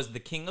 No, it was the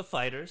King of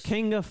Fighters.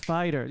 King of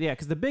Fighter. Yeah,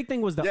 because the big thing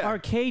was the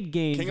arcade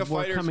games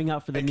were coming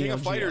out for the and Neo King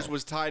of Geo. Fighters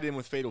was tied in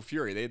with Fatal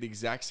Fury. They had the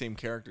exact same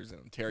characters in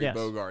them. Terry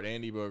Bogard,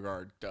 Andy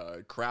Bogard,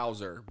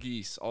 Krauser,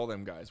 Geese, all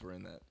them guys were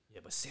in that. Yeah,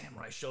 but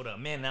Samurai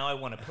Showdown, man, now I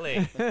want to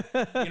play. But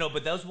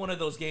that was one of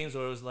those games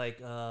where it was like,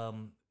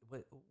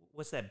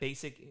 what's that?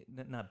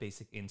 Not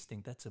Basic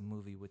Instinct. That's a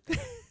movie with the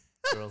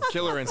girls.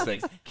 Killer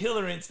Instinct.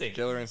 Killer Instinct.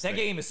 That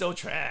game is so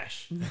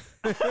trash. Big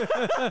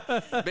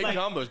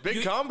combos,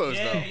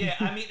 though. Yeah.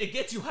 I mean, it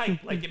gets you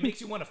hyped. Like, it makes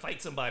you want to fight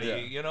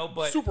somebody,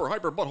 But super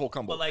hyper butthole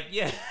combo. But like,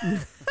 yeah,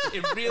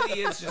 it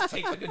really is just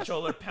take the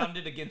controller, pound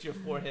it against your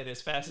forehead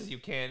as fast as you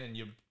can, and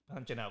you're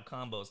punching out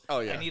combos.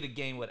 Oh, yeah. I need a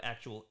game with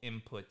actual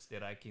inputs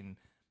that I can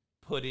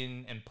put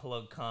in and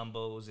plug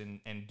combos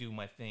and do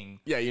my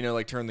thing. Yeah,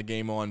 like turn the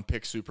game on,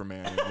 pick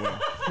Superman, and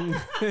win.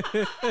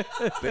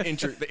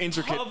 the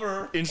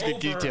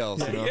intricate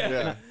details.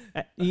 Yeah.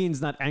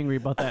 Ian's not angry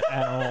about that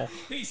at all.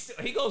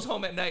 He goes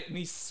home at night and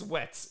he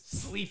sweats,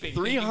 sleeping.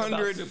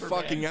 300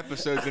 fucking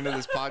episodes into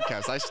this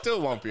podcast, I still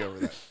won't be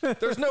over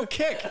that. There's no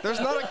kick. There's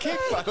not a kick.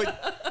 Like,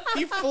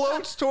 he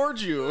floats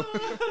towards you.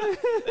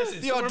 Listen,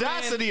 the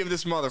audacity of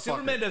this motherfucker.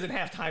 Superman doesn't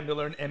have time to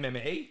learn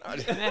MMA.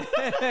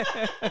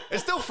 It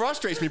still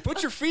frustrates me.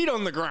 Put your feet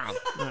on the ground.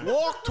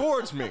 Walk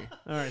towards me.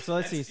 All right, so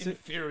let's see.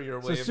 Inferior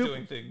way of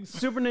doing things.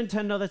 Super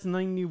Nintendo, that's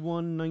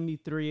 91,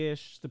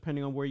 93-ish,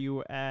 depending on where you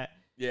were at.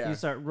 Yeah. You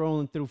start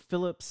rolling through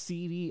Philips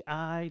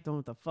CDI. Don't know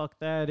what the fuck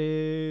that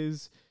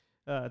is.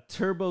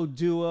 Turbo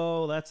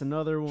Duo. That's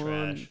another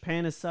one. Trash.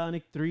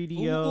 Panasonic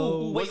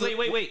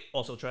 3DO. Wait.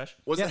 Also trash.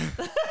 Was it?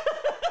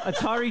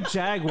 Atari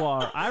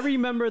Jaguar. I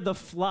remember the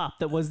flop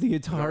that was the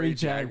Atari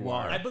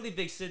Jaguar. I believe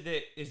they said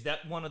that is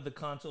that one of the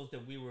consoles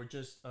that we were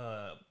just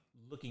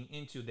looking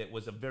into that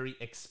was a very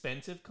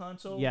expensive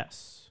console.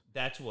 Yes.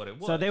 That's what it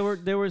was. So they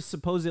were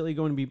supposedly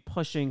going to be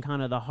pushing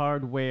kind of the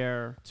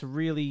hardware to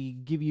really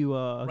give you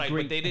a right,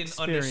 great but they didn't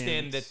experience.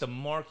 understand that the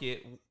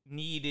market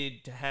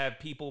needed to have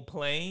people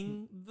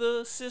playing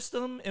the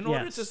system in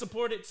order to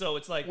support it. So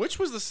it's like, which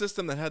was the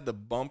system that had the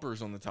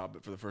bumpers on the top of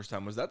it for the first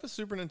time? Was that the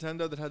Super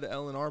Nintendo that had the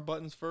L and R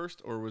buttons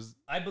first, or was?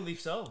 I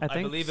believe so.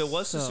 I believe it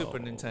was the so. Super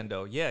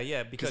Nintendo.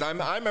 Yeah, Because I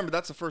remember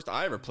that's the first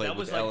I ever played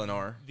with L and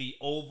R. The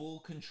oval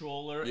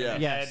controller. Yeah.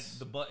 And Yes. had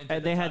the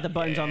buttons. They had the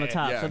buttons on the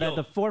top, Yeah. so they had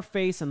the four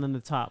face and then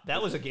the top.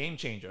 That was a game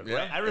changer, Yeah,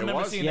 right? I it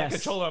remember was. seeing that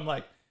controller. I'm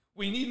like,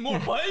 we need more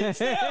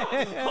buttons now.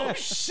 Oh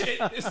shit,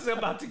 this is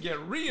about to get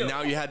real.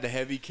 Now you had the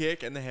heavy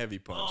kick and the heavy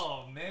punch.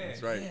 Oh man,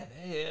 That's right.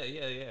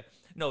 Yeah.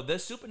 No, the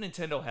Super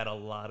Nintendo had a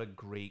lot of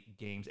great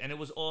games, and it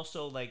was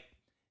also like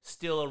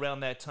still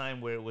around that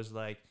time where it was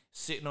like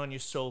sitting on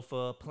your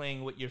sofa,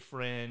 playing with your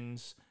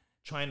friends,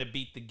 trying to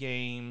beat the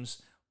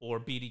games or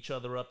beat each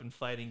other up in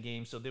fighting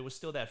games. So there was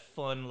still that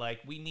fun, like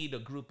we need a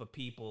group of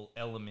people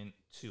element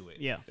to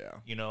it. Yeah.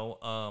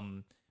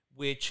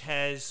 Which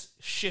has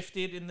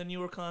shifted in the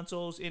newer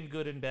consoles in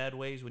good and bad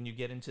ways when you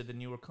get into the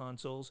newer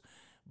consoles.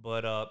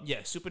 But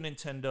Super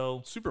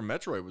Nintendo. Super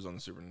Metroid was on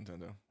the Super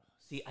Nintendo.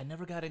 See, I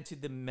never got into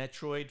the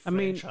Metroid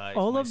franchise. I mean,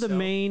 all of the myself.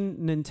 main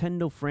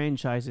Nintendo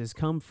franchises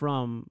come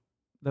from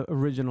the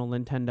original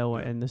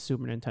Nintendo and the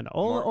Super Nintendo.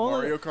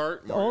 Mario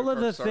Kart. All of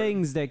the started.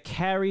 things that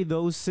carry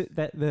those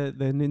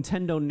the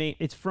Nintendo name,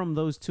 it's from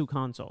those two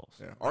consoles.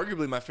 Yeah,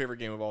 arguably my favorite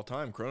game of all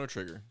time, Chrono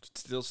Trigger,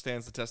 still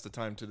stands the test of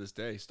time to this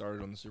day.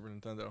 Started on the Super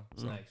Nintendo.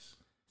 So. Nice.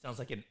 Sounds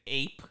like an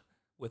ape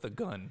with a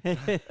gun.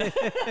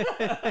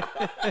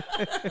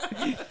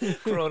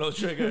 Chrono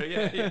Trigger,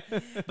 yeah.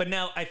 But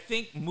now I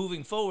think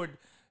moving forward,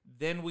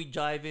 then we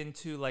dive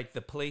into like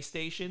the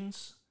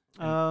PlayStations.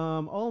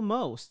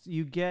 Almost.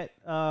 You get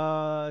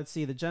let's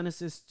see, the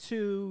Genesis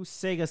 2,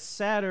 Sega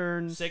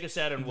Saturn, Sega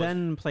Saturn was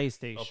then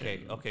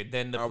PlayStation. okay.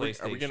 Then the Are we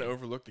PlayStation. going to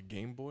overlook the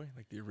Game Boy,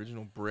 like the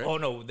original brick? Oh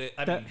no,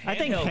 I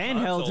think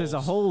handhelds is a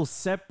consoles- whole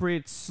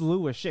separate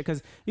slew of shit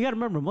because you got to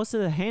remember most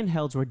of the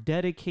handhelds were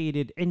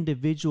dedicated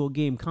individual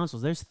game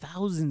consoles. There's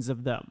thousands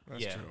of them.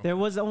 That's Yeah. true. There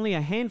was only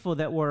a handful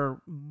that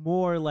were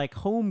more like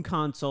home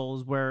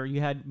consoles where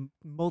you had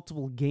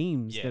multiple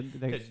games. Yeah, that-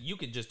 because you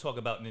could just talk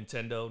about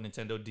Nintendo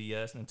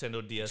DS,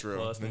 Nintendo DS True.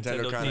 Plus, Nintendo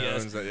Nintendo kinda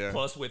DS owns that, yeah.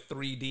 Plus with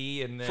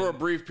 3D, and then For a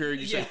brief period,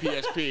 you say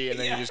PSP, and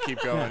then you just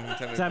keep going.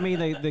 Nintendo. So, I mean,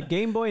 the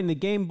Game Boy and the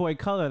Game Boy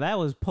Color, that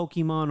was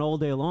Pokemon all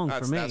day long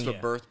for me. That's what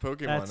Yeah. birthed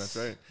Pokemon. That's,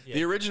 That's- right. Yeah.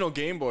 The original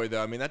Game Boy,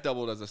 though, I mean, that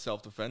doubled as a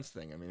self-defense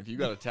thing. I mean, if you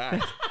got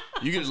attacked,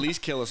 you could at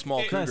least kill a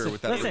small cougar Listen,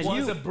 with that. listen, it original-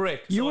 was you- a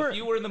brick. you So were- if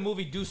you were in the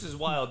movie Deuces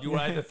Wild, you were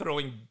either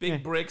throwing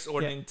big bricks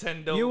or Yeah.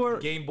 Nintendo you were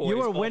Game Boys. you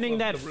were off winning of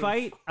that the roof.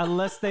 fight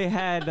unless they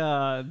had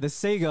the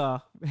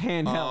Sega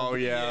handheld, Oh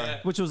yeah. Yeah.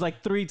 which was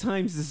like 3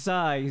 times the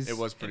size. It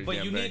was pretty But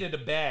damn you big. needed a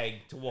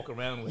bag to walk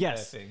around with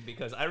Yes. that thing,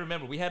 because I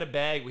remember we had a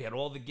bag, we had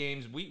all the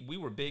games. We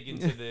were big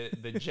into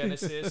the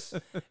Genesis,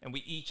 and we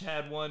each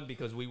had one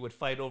because we would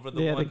fight over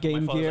the Yeah, one. the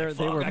Game My father was Gear. like,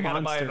 They "Fuck, were I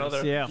gotta buy monsters.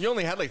 another." Yeah. You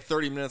only had like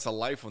 30 minutes of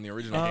life on the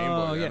original Game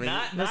Boy. Oh, yeah. I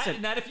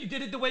mean, Not if you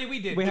did it the way we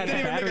did. We had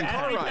didn't a even make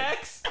battery pack.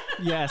 packs.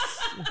 Yes.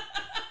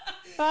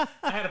 I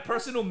had a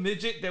personal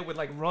midget that would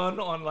like run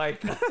on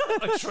like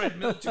a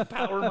treadmill to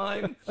power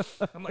mine.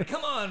 I'm like,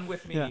 come on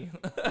with me. Yeah.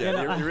 yeah,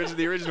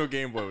 the original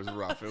Game Boy was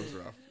rough. It was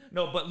rough.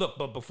 No,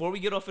 but before we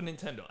get off of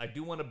Nintendo, I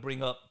do want to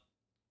bring up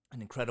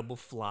an incredible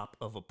flop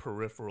of a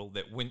peripheral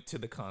that went to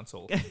the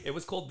console. It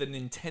was called the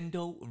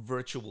Nintendo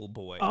Virtual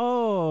Boy.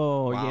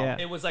 Oh, Wow. yeah.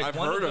 It was like I've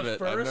one heard of of the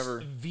it. I've first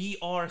never-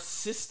 VR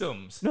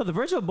systems. No, the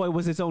Virtual Boy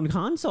was its own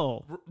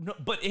console. No,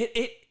 but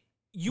it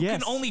you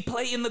Yes. can only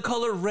play in the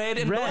color red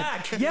and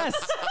black. Yes,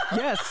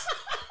 yes.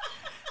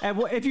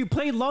 And if you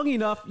played long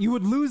enough, you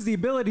would lose the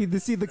ability to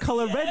see the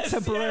color red Yes,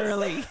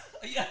 temporarily.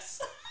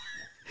 Yes.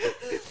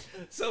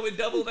 So it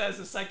doubled as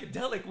a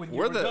psychedelic when you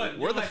Where were the done.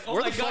 where You're the like, oh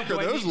where my the God, fuck do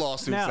are I those need-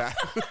 lawsuits Now-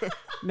 at?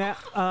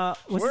 Now,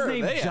 what's Where his are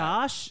name? they at?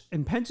 Josh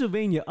in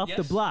Pennsylvania, up the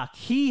Yes. block.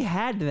 He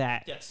had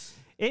that. Yes.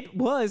 It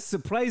was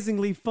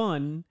surprisingly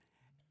fun,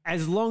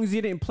 as long as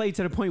you didn't play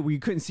to the point where you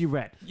couldn't see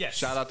red. Yes.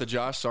 Shout out to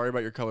Josh. Sorry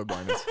about your color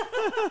blindness.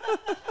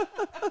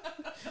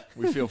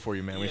 We feel for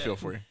you, man. We Yeah. feel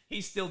for you.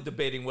 He's still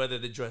debating whether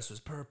the dress was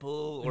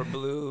purple or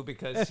blue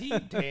because he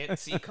can't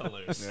see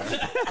colors.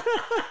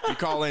 You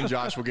call in,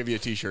 Josh. We'll give you a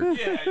T-shirt.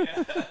 Yeah.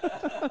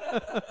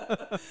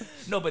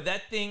 No, but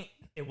that thing,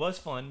 it was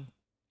fun.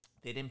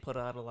 They didn't put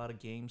out a lot of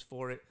games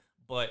for it,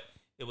 but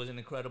it was an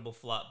incredible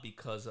flop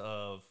because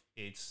of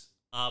its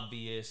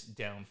obvious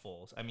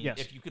downfalls. I mean, Yes.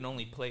 if you can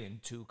only play in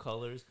 2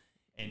 colors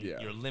and Yeah.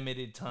 you're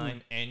limited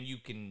time and you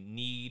can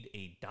need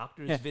a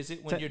doctor's Yeah.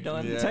 visit when you're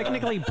done. Yeah.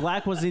 Technically,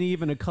 black wasn't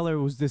even a color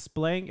it was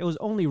displaying. It was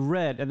only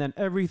red, and then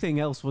everything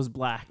else was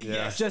black.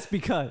 Yeah. Just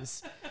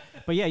because.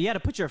 But yeah, you had to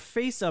put your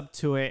face up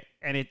to it,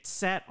 and it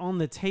sat on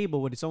the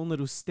table with its own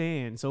little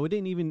stand. So it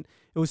didn't even,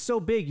 it was so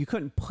big, you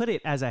couldn't put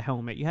it as a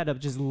helmet. You had to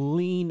just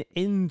lean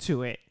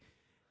into it.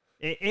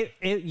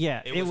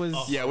 It was.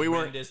 a Yeah, we weren't-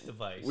 horrendous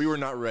device. We were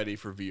not ready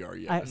for VR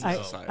yet. as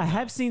a society. I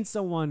have seen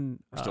someone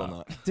still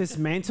not.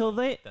 dismantle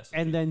it That's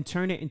and then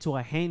turn it into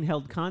a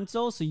handheld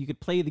console so you could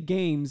play the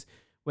games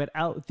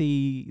without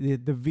the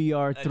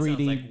VR That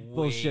 3D sounds like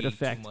bullshit way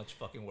effect. Too much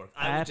fucking work.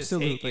 I would just take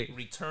Absolutely. it,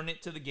 return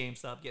it to the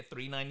GameStop, get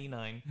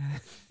 $3.99,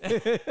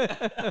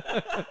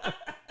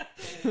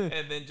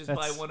 and then just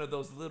buy That's one of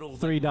those little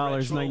like,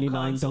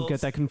 $3.99. retro Don't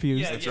get that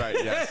confused. Yeah, That's yeah. right.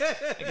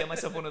 Yes. I get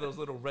myself one of those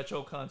little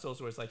retro consoles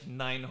where it's like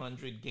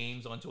 900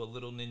 games onto a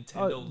little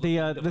Nintendo. Oh,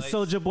 the device.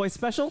 Soldier Boy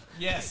special.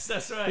 Yes,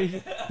 that's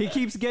right. He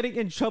keeps getting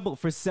in trouble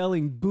for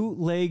selling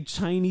bootleg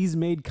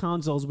Chinese-made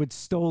consoles with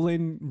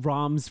stolen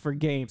ROMs for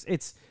games.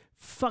 It's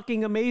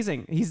fucking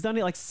amazing. He's done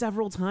it like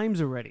several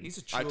times already. He's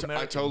a true I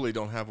American. totally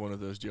don't have one of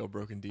those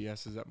jailbroken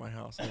DSs at my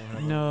house. I don't have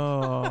one.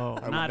 No,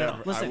 I would not never. at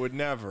all. Listen, I would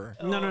never.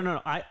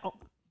 no.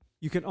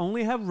 You can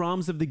only have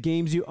ROMs of the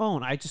games you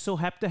own. I just so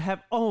happen to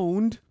have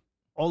owned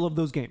all of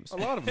those games. A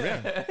lot of them,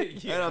 yeah.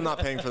 Yeah. And I'm not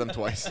paying for them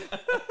twice.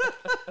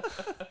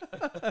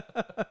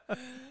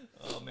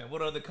 Oh man,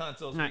 what other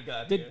consoles All we right.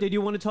 got here? Did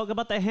you want to talk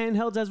about the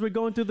handhelds as we're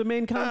going through the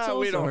main consoles?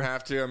 We don't or-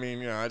 have to. I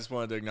mean, I just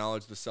wanted to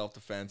acknowledge the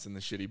self-defense and the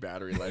shitty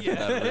battery life of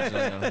that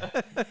original,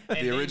 And the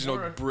they original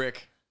were-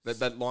 brick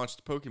that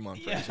launched the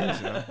Pokemon Yeah.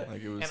 franchise.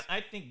 Like it was. And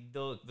I think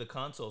the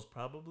consoles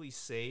probably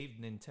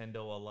saved Nintendo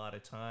a lot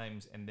of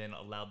times and then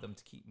allowed them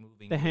to keep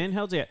moving. The with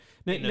handhelds, yeah.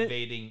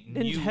 innovating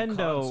new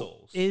Nintendo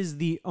consoles. is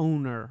the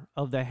owner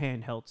of the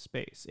handheld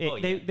space. Oh,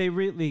 yeah.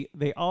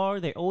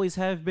 They always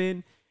have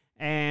been,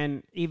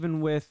 and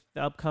even with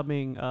the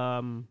upcoming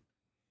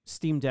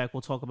Steam Deck,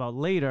 we'll talk about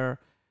later.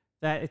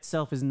 That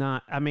itself is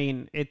not. I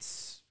mean,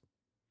 it's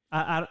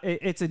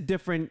it's a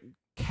different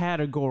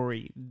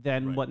category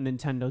than Right. what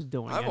Nintendo's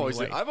doing. I've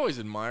anyway. always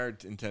admired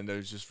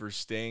Nintendo's just for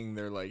staying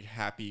their like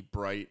happy,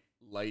 bright,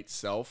 light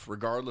self,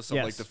 regardless of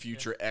Yes. like the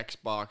future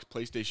Xbox,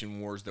 PlayStation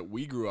wars that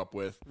we grew up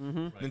with.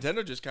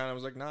 Nintendo just kind of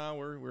was like, nah,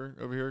 we're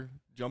over here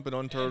jumping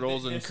on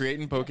turtles and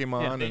creating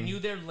Pokemon. They and knew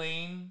their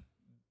lane,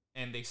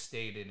 and they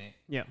stayed in it.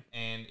 Yeah.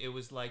 And it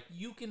was like,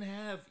 you can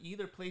have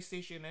either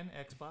PlayStation and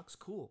Xbox,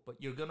 cool, but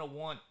you're gonna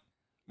want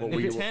a What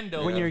we-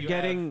 Nintendo when if you're you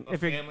getting- have a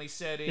if you're- family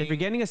setting. If you're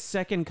getting a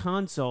second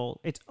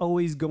console, it's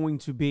always going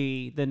to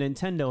be the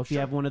Nintendo if you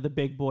have one of the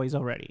big boys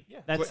already. Yeah.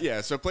 That's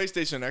So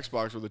PlayStation and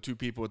Xbox were the two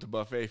people at the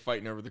buffet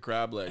fighting over the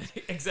crab legs.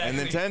 exactly.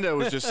 And Nintendo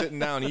was just sitting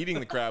down eating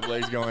the crab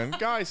legs going,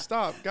 guys,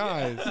 stop,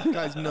 guys,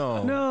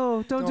 no.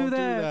 no, don't do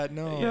that.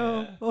 no.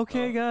 No,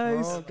 okay,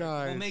 guys. Oh,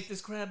 guys. We'll make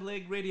this crab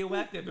leg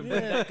radioactive and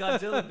bring that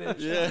Godzilla bitch.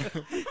 Yeah,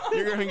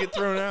 you're going to get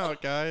thrown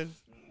out, guys.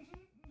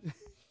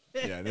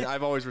 Yeah,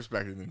 I've always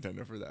respected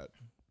Nintendo for that.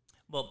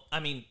 Well, I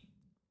mean,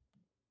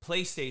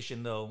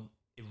 PlayStation, though,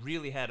 it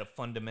really had a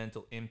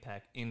fundamental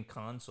impact in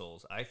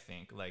consoles, I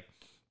think. Like,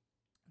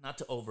 not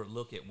to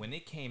overlook it, when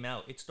it came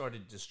out, it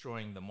started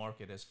destroying the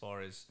market as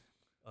far as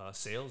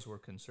sales were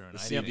concerned.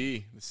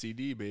 The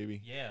CD,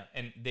 baby. Yeah,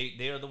 and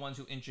they are the ones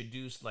who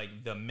introduced,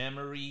 like, the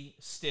memory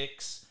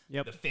sticks,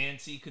 Yep. the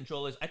fancy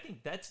controllers. I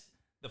think that's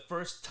the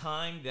first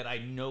time that I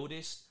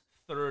noticed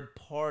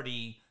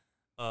third-party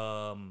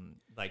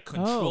like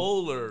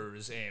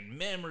controllers and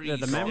memory The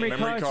sticks, memory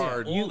Memory cards,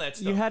 card. all You, that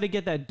stuff. you had to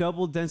get that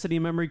double density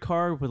memory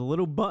card with a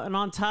little button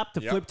on top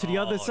to Yep. flip to the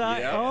other Oh, side.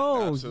 yeah,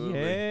 Oh, absolutely.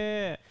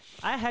 yeah.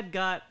 I had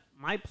got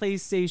my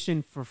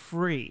PlayStation for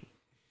free.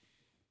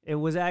 It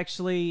was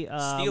actually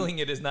Stealing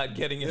it is not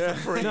getting it for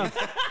free. No,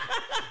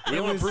 We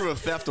don't approve of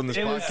theft on this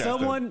it podcast. was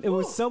someone. It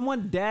was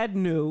someone Dad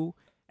knew,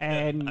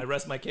 and I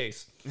rest my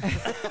case.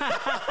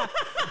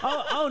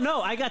 oh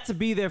no, I got to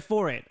be there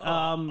for it.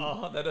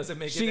 Oh, that doesn't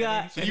make she it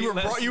got- any, You were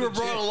any less brought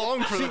legit.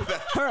 along for the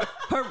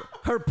theft.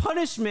 her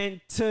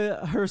punishment to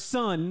her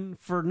son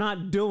for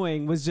not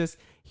doing was just,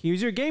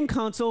 here's your game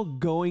console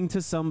going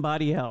to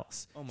somebody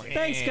else. Oh my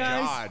Thanks,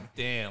 guys. God.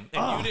 Damn.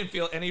 And you didn't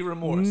feel any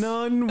remorse.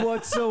 None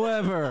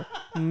whatsoever.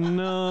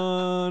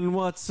 None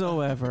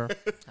whatsoever.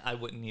 I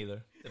wouldn't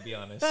either, to be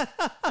honest.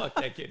 Fuck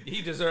that kid.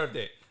 He deserved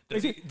it.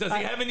 Does he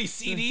have any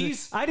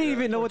CDs? I didn't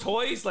even know Or what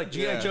toys like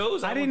G.I. Yeah.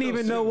 Joe's? I didn't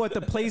even know what the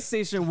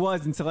PlayStation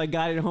was until I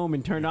got it home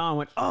and turned it on and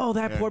went, oh,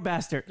 that poor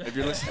bastard. If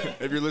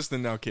you're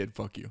listening now, kid,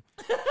 fuck you.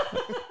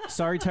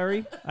 Sorry,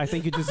 Terry. I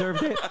think you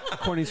deserved it,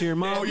 according to your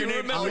mom. you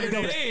remember his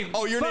name.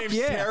 Oh, your Fuck name's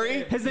yeah.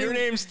 Terry? His Your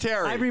name- name's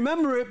Terry. I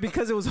remember it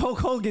because it was Hulk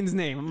Hogan's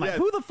name. I'm like, Yeah.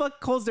 who the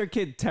fuck calls their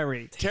kid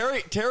Terry?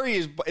 Terry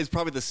is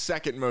probably the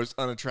second most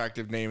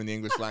unattractive name in the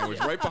English language,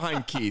 right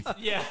behind Keith.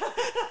 Yeah.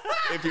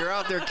 If you're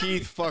out there,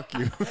 Keith, fuck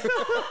you.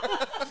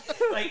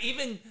 Like,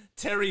 even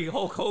Terry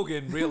Hulk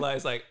Hogan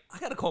realized, like, I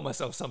got to call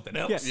myself something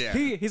else. Yeah.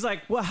 Yeah. He's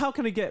like, well, how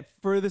can I get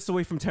furthest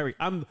away from Terry?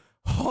 I'm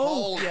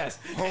Hulk. Yes.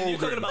 And you're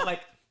talking about,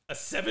 like, a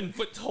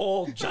 7-foot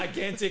tall,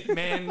 gigantic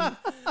man,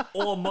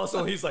 all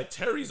muscle. He's like,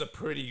 Terry's a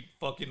pretty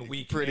fucking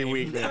weak Pretty name.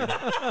 weak man.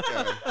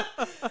 Yeah.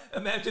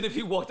 Imagine if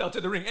he walked out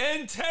to the ring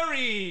and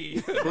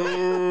Terry.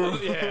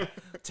 Yeah.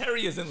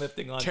 Terry isn't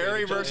lifting on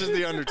Terry versus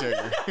The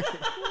Undertaker.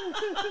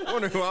 I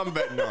wonder who I'm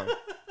betting on.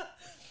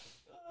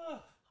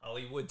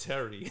 Hollywood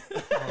Terry.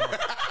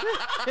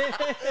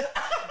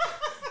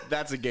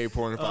 That's a gay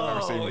porn if I've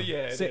ever seen Oh, one. yeah.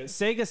 it Se- is.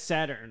 Sega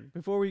Saturn.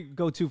 Before we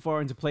go too far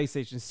into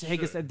PlayStation,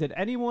 Sega. Did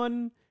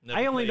anyone? Never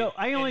I only played know.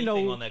 I only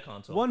anything know on that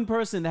console. one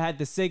person that had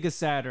the Sega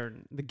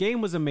Saturn. The game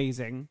was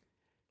amazing.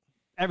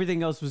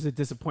 Everything else was a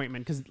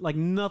disappointment because like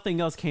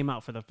nothing else came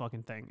out for the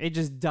fucking thing. It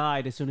just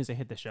died as soon as it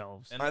hit the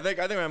shelves. I think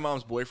my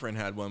mom's boyfriend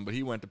had one, but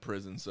he went to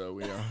prison, so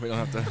we don't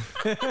have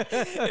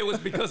to. It was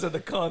because of the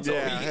console.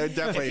 Yeah,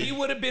 definitely. If he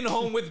would have been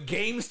home with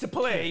games to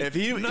play,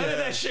 none of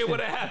that shit would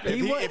have happened.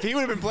 If he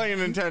would have been playing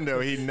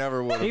Nintendo, he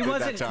never would have. He at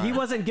wasn't. That time. He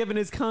wasn't given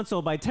his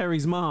console by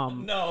Terry's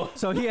mom. No.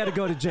 So he had to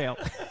go to jail.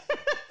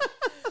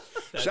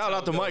 Shout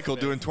out to Michael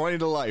doing 20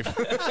 to life.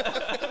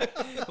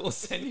 We'll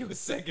send you a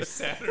Sega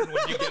Saturn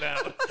when you get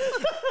out.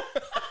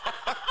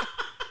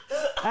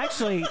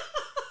 Actually,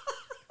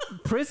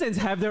 prisons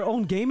have their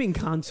own gaming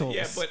consoles.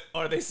 Yeah, but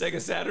are they Sega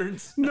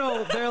Saturns?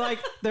 No,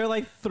 they're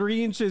like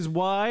 3 inches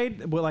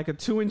wide with like a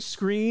 2-inch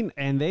screen,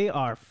 and they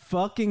are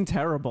fucking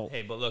terrible.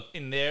 Hey, but look,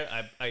 in there,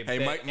 I Hey,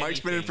 bet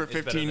Mike's been in for anything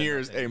is better 15 than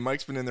years. nothing. Hey,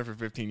 Mike's been in there for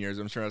 15 years.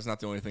 I'm sure that's not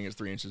the only thing that's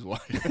 3 inches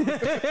wide.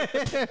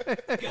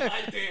 God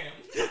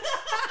damn.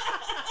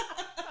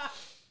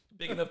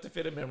 Big enough to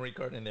fit a memory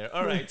card in there.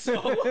 All right,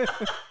 so.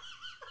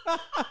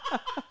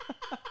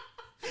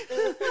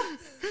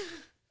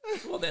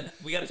 Well, then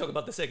we got to talk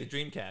about the Sega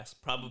Dreamcast.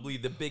 Probably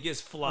the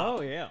biggest flop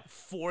Oh, yeah.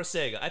 for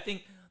Sega. I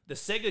think the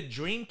Sega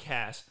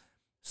Dreamcast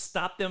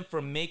stopped them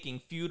from making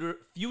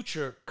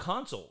future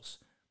consoles.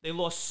 They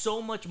lost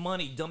so much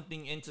money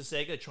dumping into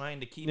Sega trying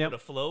to keep Yep. it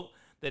afloat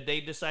that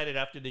they decided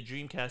after the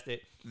Dreamcast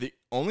that, The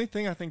only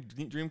thing I think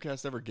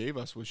Dreamcast ever gave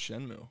us was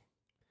Shenmue.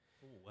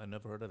 I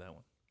never heard of that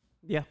one.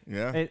 Yeah,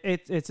 Yeah.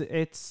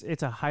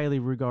 it's a highly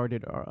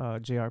regarded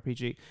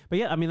JRPG. But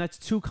yeah, I mean that's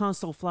 2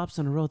 console flops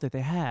in a row that they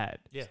had.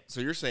 Yeah.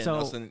 So you're saying, So-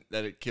 Nelson,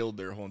 that it killed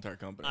their whole entire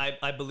company?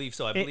 I believe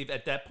so. I believe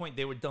at that point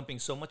they were dumping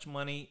so much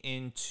money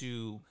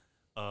into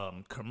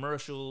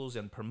commercials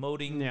and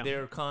promoting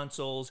their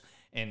consoles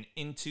and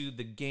into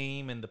the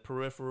game and the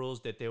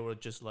peripherals that they were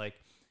just like,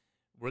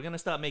 we're going to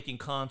stop making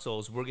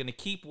consoles. We're going to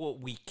keep what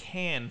we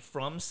can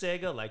from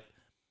Sega, like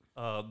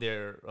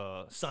their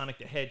Sonic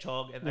the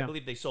Hedgehog, and I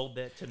believe they sold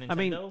that to Nintendo. I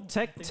mean,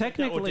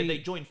 technically, or did they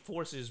join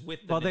forces with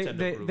the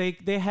Nintendo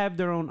group? They have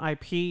their own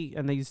IP,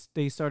 and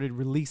they started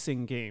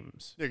releasing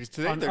games. Yeah, because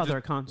today on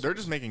other consoles. They're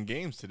just making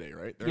games today,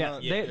 right? They're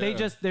not, they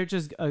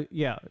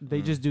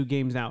just do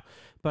games now.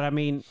 But I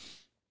mean,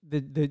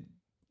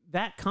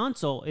 that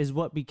console is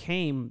what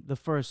became the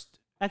first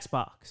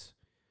Xbox.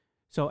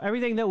 So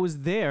everything that was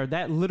there,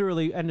 that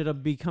literally ended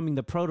up becoming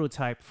the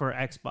prototype for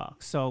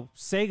Xbox. So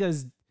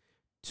Sega's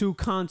 2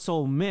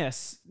 console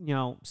miss,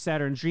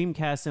 Saturn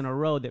Dreamcast in a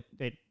row that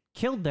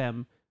killed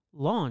them,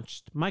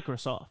 launched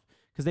Microsoft.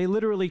 Because they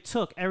literally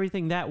took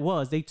everything that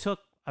was. They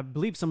took, I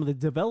believe, some of the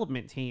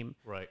development team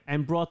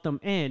and brought them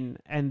in,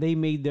 and they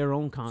made their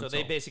own console. So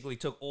they basically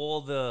took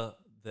all the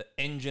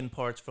engine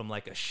parts from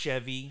like a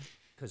Chevy,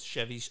 because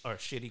Chevys are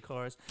shitty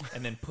cars,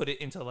 and then put it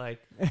into like,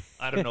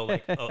 I don't know,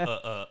 like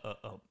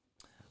a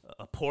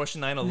Porsche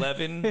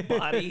 911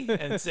 body,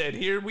 and said,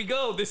 "Here we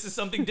go. This is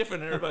something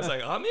different." And everybody's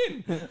like, "I'm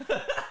in."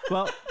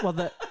 well,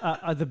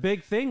 the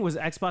big thing was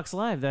Xbox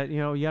Live. That you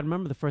got to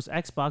remember, the first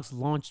Xbox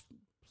launched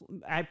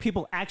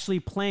people actually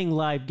playing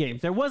live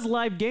games. There was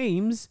live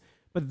games,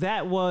 but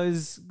that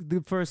was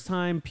the first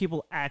time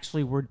people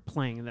actually were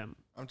playing them.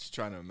 I'm just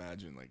trying to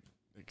imagine like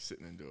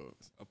sitting into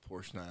a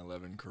Porsche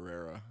 911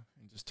 Carrera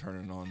and just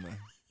turning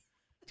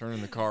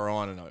the car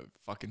on and a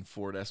fucking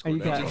Ford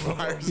Escort engine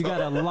fires. You got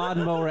a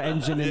lawnmower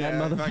engine in that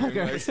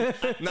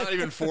motherfucker. Like, not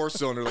even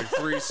 4-cylinder, like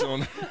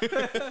 3-cylinder.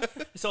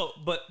 So,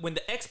 but when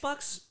the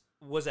Xbox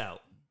was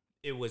out,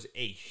 it was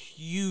a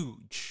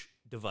huge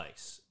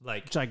device.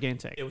 Like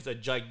gigantic. It was a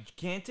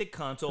gigantic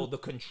console. The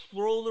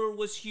controller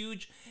was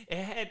huge. It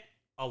had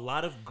a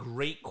lot of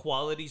great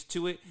qualities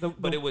to it,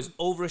 but it was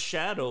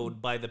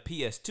overshadowed by the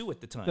PS2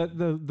 at the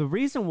time. The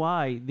reason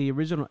why the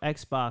original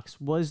Xbox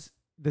was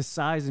the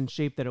size and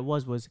shape that it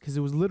was because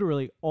it was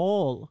literally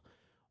all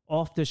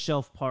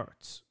off-the-shelf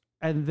parts.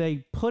 And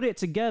they put it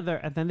together,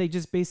 and then they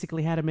just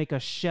basically had to make a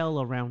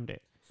shell around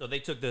it. So they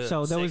took the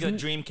Sega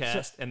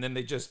Dreamcast, and then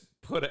they just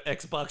put an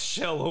Xbox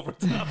shell over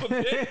top of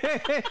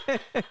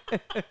it.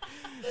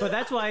 But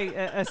that's why,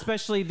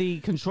 especially the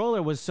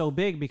controller was so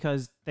big,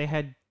 because they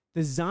had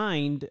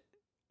designed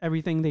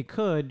everything they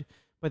could,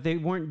 but they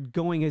weren't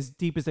going as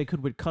deep as they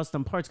could with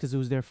custom parts because it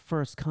was their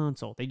first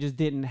console. They just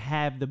didn't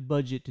have the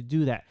budget to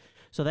do that.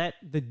 So that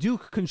the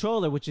Duke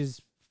controller, which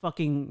is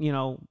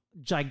fucking,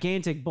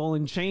 gigantic ball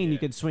and chain you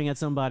could swing at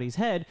somebody's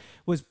head,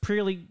 was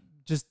purely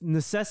just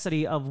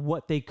necessity of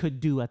what they could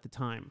do at the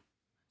time.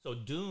 So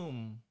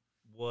Doom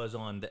was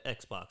on the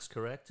Xbox,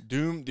 correct?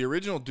 Doom, the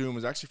original Doom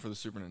was actually for the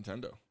Super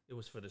Nintendo. It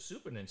was for the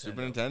Super Nintendo.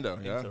 Super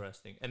Nintendo, yeah.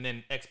 Interesting. And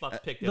then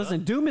Xbox picked it up.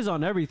 Listen, Doom is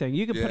on everything.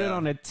 You can put it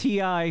on a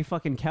TI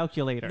fucking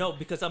calculator. No,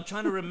 because I'm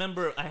trying to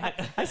remember.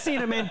 I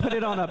seen a man put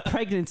it on a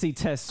pregnancy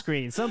test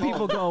screen. Some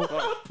people go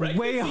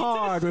way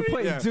hard with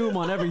putting Doom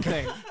on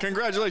everything.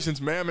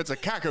 Congratulations, ma'am. It's a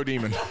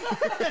cacodemon.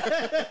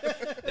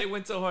 They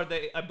went so hard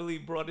they, I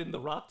believe, brought in The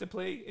Rock to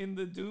play in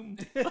the Doom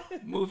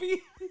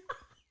movie.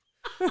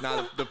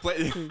 Now,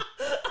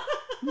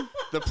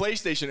 the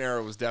PlayStation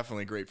era was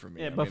definitely great for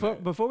me. Yeah,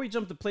 before we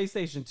jump to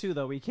PlayStation 2,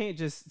 though, we can't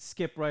just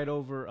skip right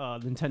over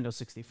Nintendo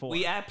 64.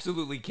 We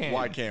absolutely can.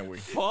 Why can't we?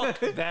 Fuck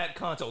that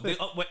console.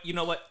 You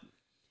know what?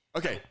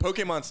 Okay,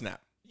 Pokemon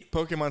Snap.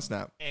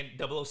 And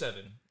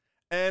 007.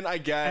 And I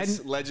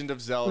guess Legend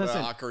of Zelda,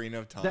 Ocarina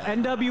of Time. The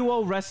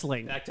NWO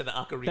Wrestling. Back to the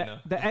Ocarina.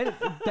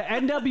 The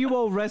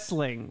NWO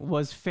Wrestling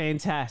was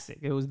fantastic.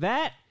 It was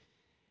that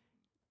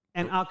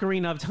and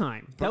Ocarina of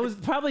Time. That was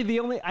probably the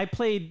only... I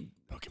played...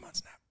 Pokemon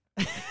Snap.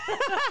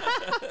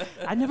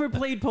 I never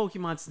played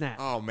Pokemon Snap.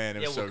 Oh, man,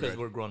 it was so good. because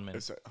we're grown men.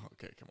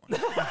 Okay, come on.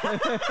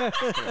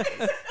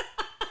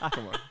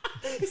 Come on.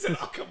 He said,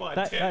 "Oh, come on,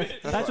 damn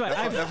it." That's why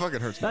that fucking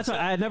hurts. That's why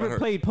I never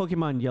played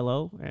Pokemon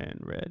Yellow and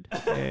Red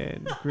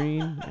and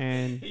Green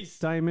and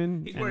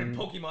Diamond. He's wearing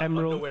Pokemon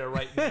Emerald. underwear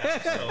right now.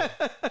 So.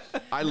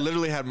 I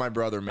literally had my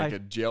brother make a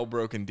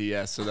jailbroken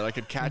DS so that I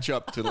could catch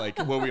up to, like,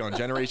 what were we on,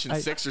 Generation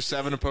 6 or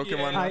 7 of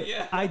Pokemon?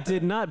 I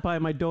did not buy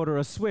my daughter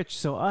a Switch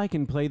so I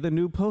can play the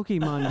new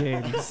Pokemon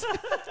games.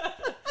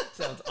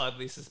 Sounds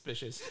oddly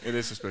suspicious. It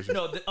is suspicious.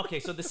 No, okay,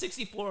 so the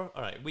 64,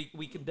 all right,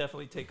 we can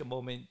definitely take a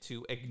moment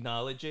to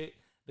acknowledge it.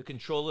 The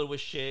controller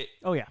was shit.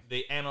 Oh, yeah.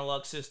 The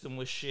analog system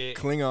was shit.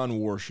 Klingon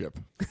warship.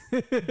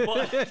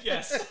 But,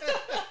 yes.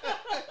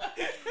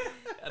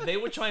 They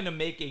were trying to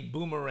make a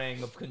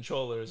boomerang of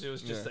controllers. It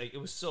was just like, it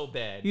was so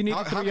bad. You need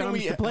three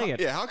arms to play it.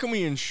 Yeah, how can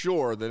we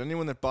ensure that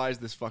anyone that buys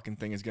this fucking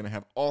thing is going to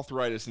have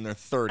arthritis in their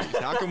 30s?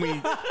 How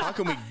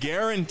can we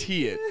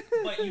guarantee it?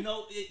 But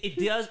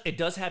it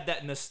does have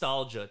that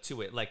nostalgia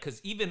to it. Like, because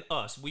even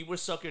us, we were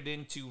suckered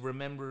into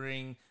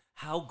remembering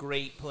how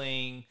great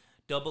playing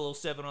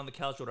 007 on the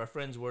couch with our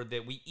friends were,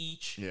 that we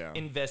each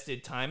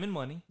invested time and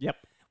money. Yep.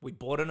 We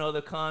bought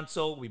another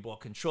console. We bought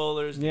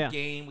controllers, the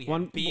game. We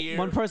had beer.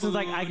 One person's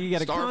like, food. I can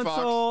get a Star Fox.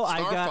 console.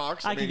 Star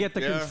Fox. I can get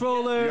the yeah.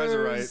 controllers. You guys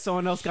are right.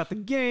 Someone else got the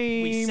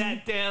game. We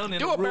sat down in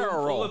Do a a room barrel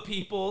full roll. of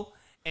people.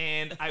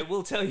 And I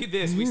will tell you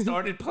this, we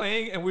started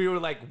playing and we were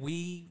like,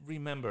 we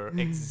remember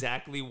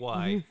exactly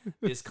why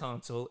this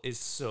console is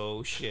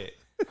so shit.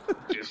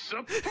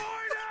 Disappointed!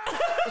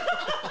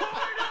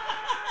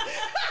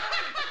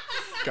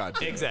 God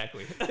damn.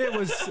 Exactly.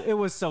 It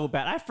was so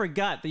bad. I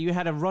forgot that you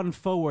had to run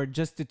forward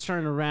just to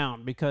turn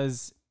around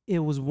because it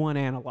was one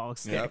analog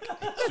stick.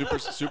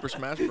 Yep. Super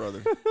Smash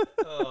Brothers.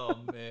 Oh,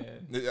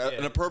 man.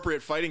 An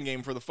appropriate fighting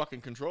game for the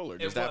fucking controller.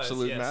 Just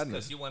absolute madness.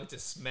 Because you wanted to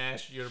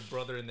smash your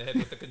brother in the head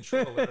with the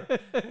controller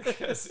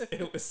because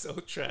it was so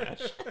trash.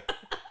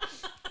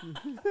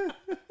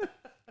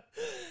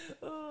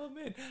 Oh,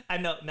 man. I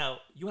know. Now,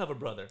 you have a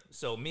brother.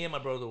 So me and my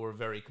brother were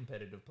very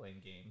competitive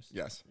playing games.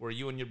 Yes. Were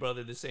you and your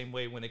brother the same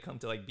way when it come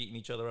to like beating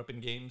each other up in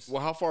games?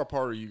 Well, how far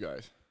apart are you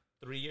guys?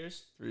 3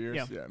 years? 3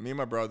 years? Yeah. Me and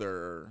my brother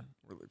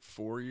were like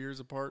 4 years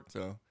apart,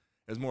 so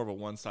it was more of a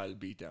one-sided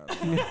beatdown.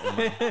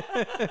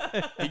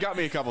 He got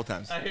me a couple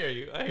times. I hear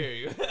you.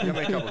 He got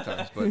me a couple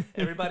times, but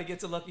Everybody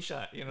gets a lucky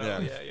shot, you know? Yeah.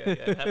 Yeah.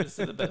 It happens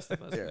to the best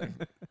of us. yeah.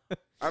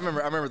 I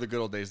remember the good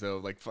old days though.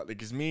 Like,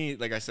 because me,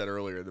 like I said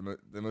earlier,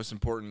 the most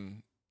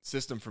important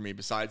system for me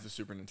besides the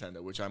Super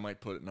Nintendo, which I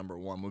might put at number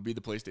one, would be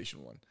the PlayStation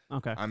 1.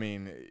 Okay. I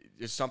mean,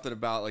 it's something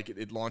about like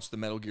it launched the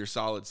Metal Gear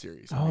Solid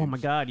series. I Oh mean, my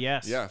God,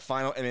 yes. Yeah,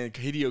 and then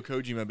Hideo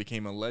Kojima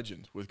became a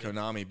legend with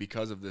Konami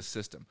because of this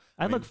system.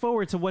 I look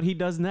forward to what he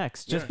does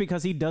next, just Yeah.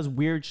 because he does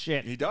weird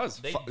shit. He does.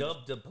 They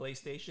dubbed the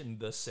PlayStation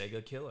the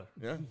Sega Killer.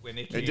 Yeah. When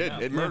it came It did.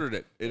 out. It murdered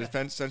it. It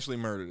essentially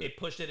murdered it. It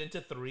pushed it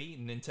into 3.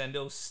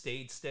 Nintendo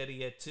stayed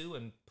steady at 2,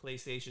 and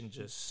PlayStation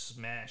just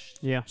smashed.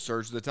 Yeah.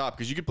 Surged to the top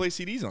because you could play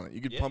CDs on it.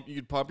 You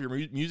could pump your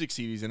music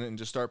CDs in it and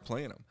just start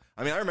playing them.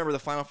 I mean, I remember the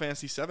Final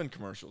Fantasy VII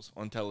commercials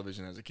on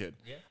television as a kid.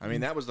 Yeah. I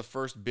mean, that was the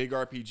first big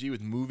RPG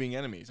with moving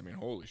enemies. I mean,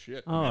 holy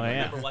shit. Oh, I yeah.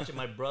 remember watching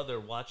my brother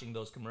watching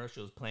those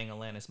commercials, playing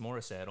Alanis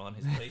Morissette on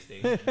his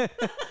PlayStation.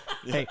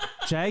 Hey,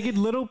 Jagged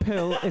Little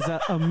Pill is an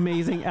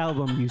amazing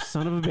album, you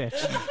son of a bitch.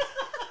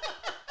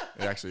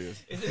 It actually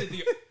is. Isn't it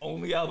the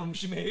only album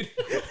she made?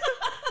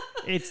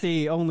 It's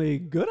the only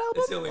good album?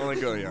 It's the only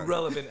Only good, yeah.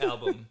 relevant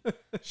album.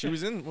 She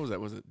was in, what was that?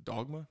 Was it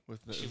Dogma?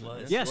 She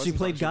was. Yeah, she was in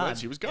played Dogma. God.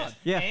 She was God.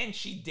 Yeah. And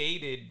she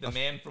dated the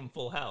man from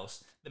Full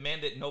House, the man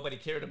that nobody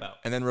cared about.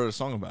 And then wrote a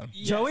song about him.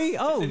 Joey?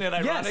 Oh, Isn't it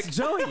ironic? yes,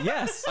 Joey,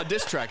 yes. A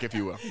diss track, if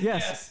you will.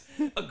 Yes.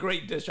 Yes, a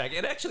great diss track.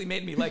 It actually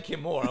made me like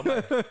him more. I'm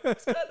like,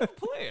 this kind of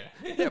player.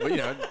 Yeah, but you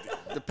know,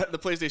 the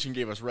PlayStation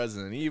gave us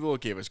Resident Evil.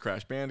 It gave us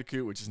Crash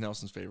Bandicoot, which is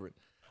Nelson's favorite.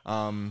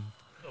 The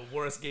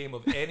worst game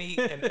of any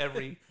and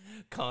every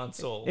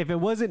console. If it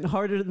wasn't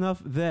hard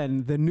enough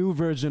then, the new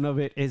version of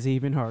it is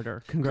even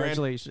harder.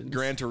 Congratulations.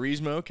 Gran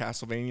Turismo,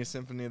 Castlevania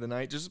Symphony of the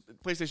Night. Just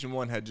PlayStation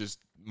 1 had just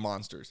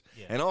monsters.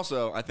 Yeah. And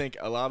also, I think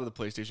a lot of the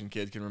PlayStation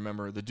kids can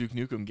remember the Duke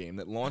Nukem game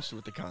that launched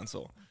with the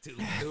console. Duke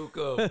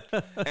Nukem.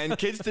 And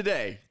kids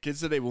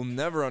today will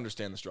never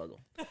understand the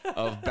struggle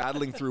of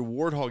battling through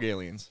warthog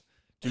aliens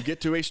to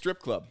get to a strip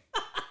club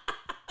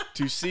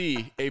to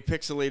see a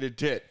pixelated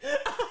tit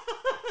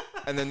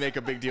and then make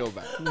a big deal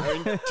about it. I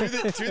mean,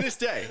 to this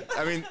day,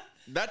 I mean,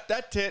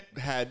 that tit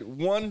had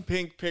one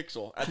pink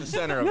pixel at the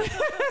center of it.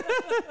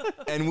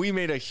 And we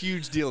made a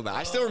huge deal about it.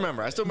 I still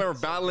remember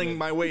battling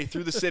my way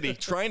through the city,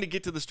 trying to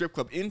get to the strip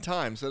club in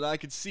time so that I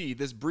could see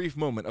this brief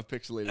moment of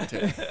pixelated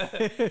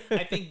tit.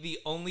 I think the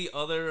only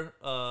other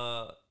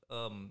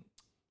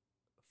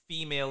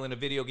female in a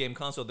video game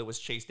console that was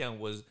chased down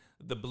was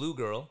the blue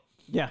girl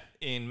Yeah.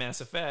 in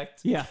Mass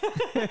Effect. Yeah.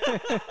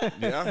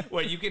 Yeah.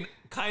 Where you can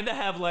kind of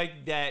have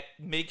like that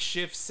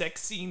makeshift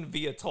sex scene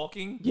via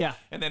talking. Yeah.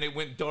 And then it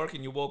went dark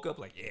and you woke up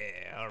like,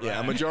 yeah, all right. Yeah,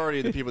 a majority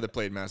of the people that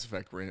played Mass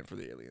Effect were in it for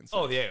the aliens.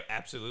 Oh, yeah,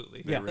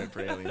 absolutely. They were in it for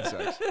alien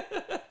sex.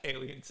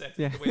 Alien sex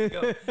Yeah. is the way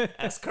to go.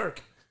 Ask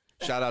Kirk.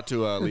 Shout out to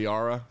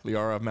Liara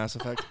of Mass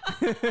Effect,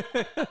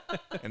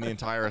 and the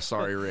entire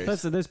Asari race.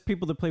 Listen, there's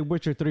people that play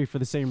Witcher 3 for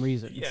the same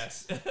reason.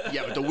 Yes.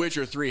 Yeah, but The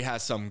Witcher 3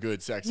 has some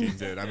good sex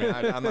scenes in it. I mean,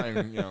 I'm not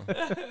even, you know.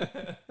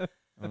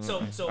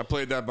 So I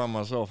played that by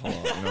myself a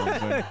lot, you know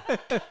what I'm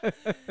saying?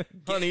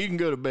 Honey, you can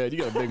go to bed. You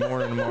got a big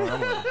morning tomorrow. I'm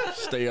going to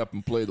stay up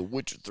and play The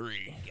Witcher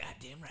 3.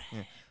 goddamn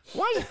right.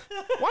 Why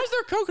is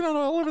there coconut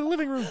all over the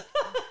living room?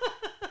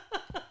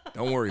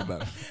 Don't worry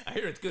about it. I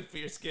hear it's good for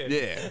your skin.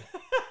 Yeah.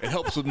 It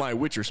helps with my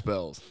Witcher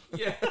spells.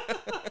 Yeah.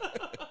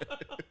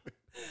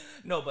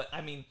 No, but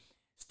I mean,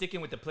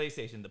 sticking with the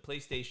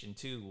PlayStation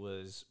 2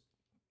 was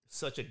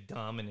such a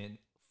dominant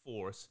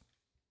force.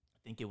 I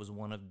think it was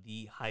one of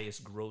the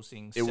highest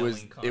grossing It selling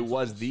was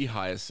consoles. the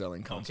highest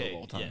selling console of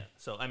all time. Yeah.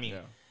 So I mean,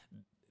 Yeah.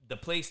 the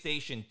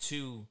PlayStation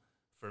 2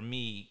 for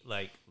me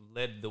like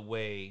led the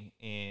way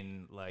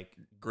in like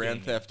Grand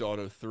gaming. Theft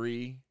Auto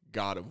 3,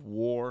 God of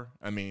War.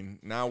 I mean,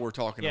 now we're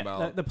talking Yeah,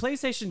 about the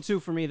PlayStation 2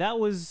 for me, that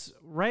was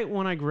right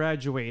when I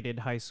graduated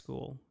high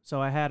school.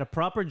 So I had a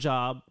proper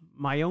job,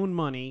 my own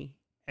money,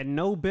 and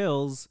no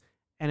bills,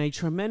 and a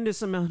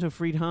tremendous amount of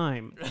free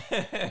time.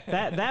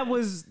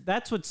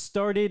 That's what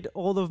started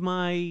all of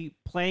my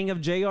playing of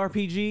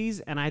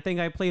JRPGs, and I think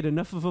I played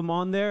enough of them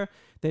on there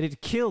that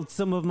it killed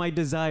some of my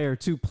desire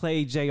to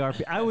play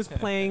JRPG. I was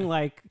playing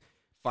like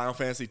Final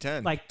Fantasy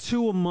X. like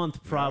 2 a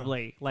month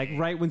probably, like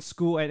right when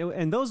school,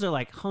 and those are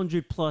like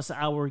 100+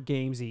 hour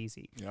games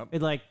easy. Yep.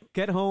 It like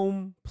get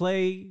home,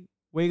 play,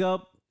 wake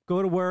up,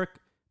 go to work,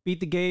 beat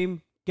the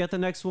game, get the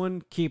next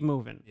one, keep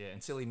moving. Yeah,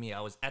 and silly me,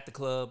 I was at the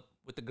club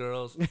with the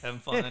girls, having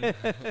fun,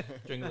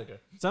 drinking liquor.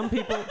 Some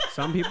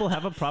people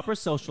have a proper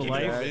social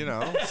life. Yeah, you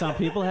know. Some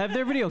people have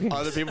their video games.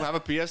 Other people have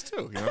a PS2.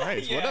 You know, hey,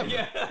 it's whatever.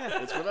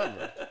 Yeah. It's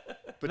whatever.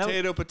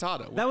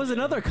 Potato. That was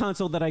another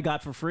console that I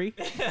got for free.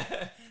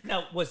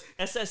 Now, was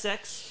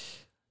SSX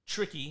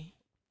Tricky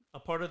a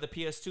part of the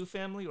PS2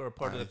 family or a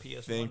part of the PS1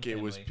 I think it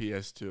was family?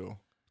 PS2.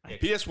 Yeah.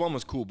 PS1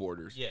 was Cool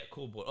Borders. Yeah,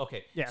 cool boy.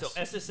 Okay. Yes. So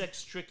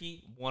SSX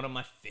Tricky, one of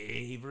my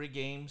favorite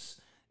games.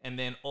 And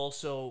then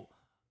also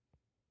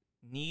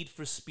Need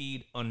for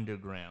Speed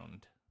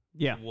Underground.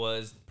 Yeah.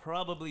 Was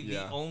probably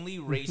Yeah. the only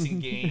racing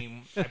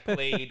game I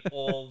played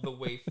all the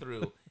way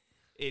through.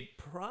 It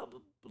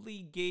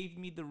probably gave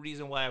me the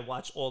reason why I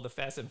watch all the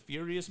Fast and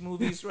Furious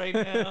movies right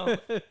now,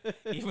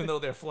 even though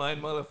they're flying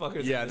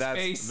motherfuckers Yeah, into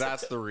space.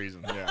 that's the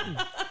reason.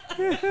 Yeah.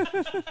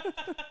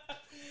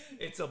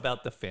 It's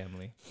about the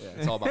family. Yeah,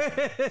 it's all about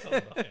that. It's all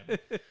about family.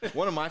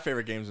 One of my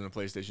favorite games on the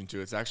PlayStation 2,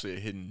 it's actually a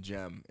hidden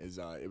gem, is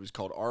it was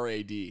called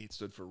RAD. It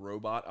stood for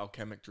Robot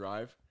Alchemic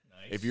Drive.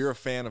 Nice. If you're a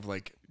fan of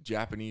like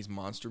Japanese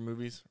monster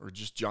movies or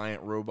just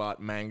giant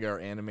robot manga or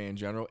anime in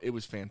general, it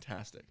was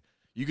fantastic.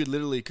 You could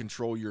literally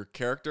control your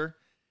character,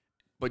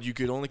 but you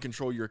could only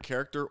control your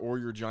character or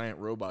your giant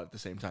robot at the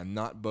same time,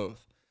 not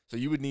both. So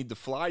you would need to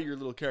fly your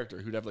little character,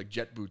 who'd have like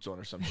jet boots on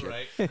or some shit,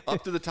 Right.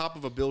 up to the top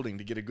of a building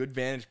to get a good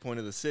vantage point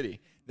of the city.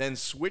 Then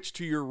switch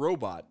to your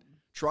robot,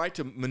 try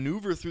to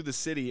maneuver through the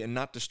city and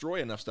not destroy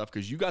enough stuff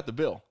because you got the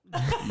bill.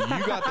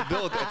 You got the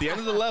bill at the end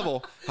of the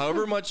level.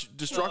 However much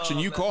destruction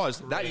you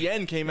caused, that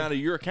yen came out of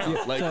your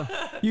account. Like,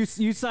 So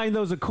you signed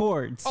those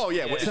accords. oh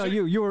yeah. So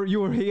you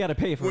had to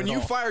pay for When it you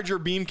all. fired your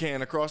beam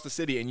can across the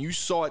city and you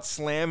saw it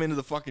slam into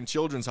the fucking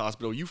children's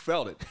hospital, you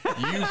felt it.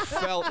 You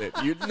felt it.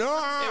 You no.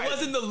 It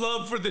wasn't the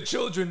love for the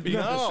children being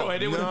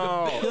destroyed. It was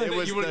no, the bill it that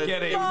was you were the,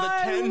 getting. It was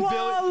the 10 billion.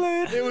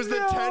 wallet, It was the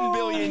no. 10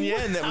 billion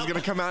yen that was going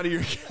to come out of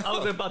your account. I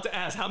was about to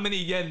ask, how many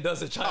yen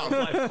does a child's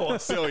life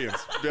cost?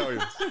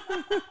 Billions.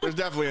 There's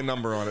definitely a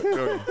number on it.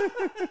 Billions.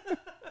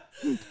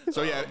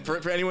 So yeah,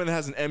 for anyone that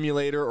has an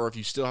emulator or if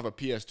you still have a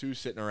PS2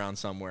 sitting around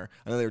somewhere,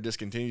 I know they were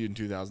discontinued in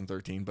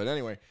 2013, but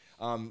anyway,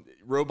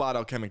 Robot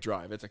Alchemic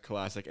Drive, it's a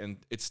classic and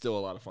it's still a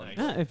lot of fun. Nice.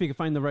 Yeah, if you can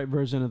find the right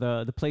version of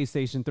the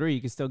PlayStation 3,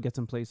 you can still get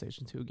some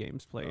PlayStation 2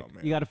 games played. Oh,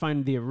 man. You got to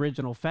find the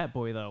original Fat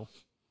Boy though.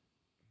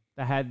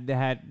 That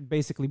had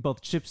basically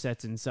both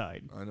chipsets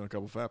inside. I know a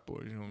couple fat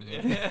boys. You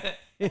know.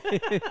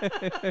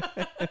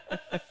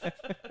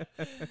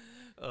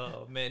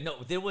 Oh man,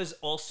 no. There was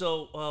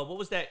also what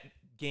was that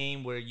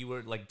game where you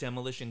were like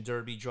demolition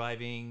derby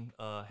driving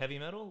Heavy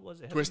Metal? Was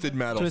it Heavy Twisted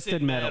Metal.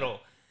 Twisted Metal.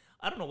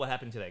 I don't know what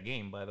happened to that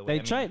game, by the way.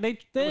 They tried.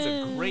 It was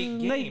a great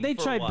game They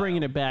for a tried while.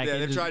 bringing it back. Yeah, It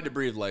they just- tried to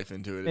breathe life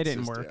into it. It It's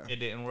didn't just, work. yeah. It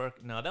didn't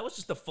work. No, that was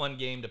just a fun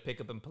game to pick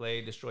up and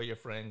play, destroy your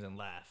friends, and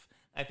laugh.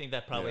 I think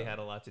that probably Yeah. had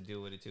a lot to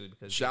do with it too.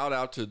 Because Shout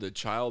out to the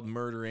child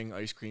murdering,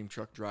 ice cream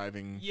truck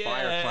driving, Yeah.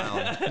 fire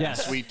clown,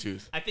 Yes. Sweet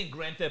Tooth. I think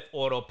Grand Theft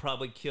Auto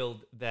probably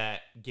killed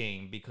that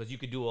game because you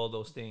could do all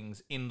those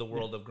things in the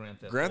world of Grand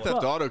Theft Grand Auto.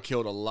 Theft Auto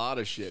killed a lot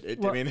of shit.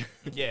 I mean,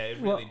 Yeah, it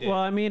Well, really did. well,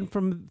 I mean,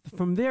 from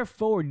there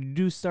forward, you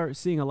do start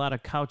seeing a lot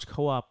of couch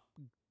co-op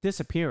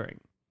disappearing.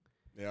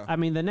 yeah. I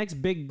mean, the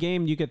next big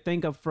game you could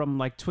think of from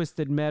like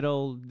Twisted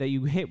Metal that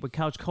you hit with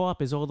couch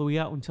co-op is all the way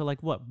out until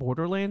like what,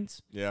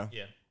 Borderlands? Yeah.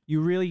 yeah. You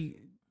really,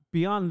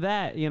 beyond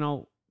that,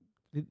 the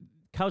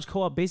couch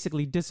co-op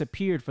basically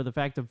disappeared for the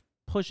fact of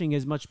pushing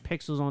as much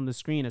pixels on the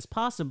screen as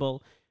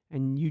possible,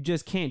 and you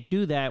just can't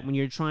do that when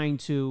you're trying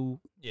to.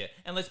 Yeah,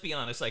 and let's be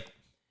honest, like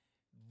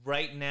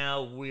right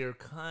now we're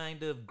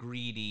kind of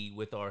greedy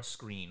with our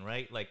screen,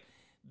 right? Like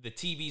the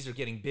TVs are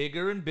getting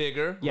bigger and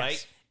bigger, Yes.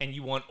 right? And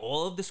you want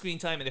all of the screen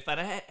time. And if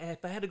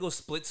I had to go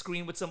split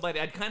screen with somebody,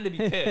 I'd kind of be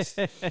pissed.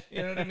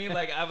 You know what I mean?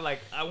 Like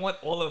I want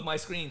all of my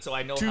screen so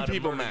I know Two how to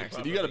people murder max.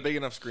 you If you got a properly. big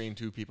enough screen,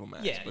 2 people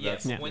max. Yeah, but yeah.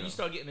 that's, When you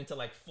start getting into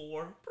like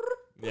 4,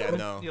 yeah,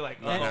 no. you're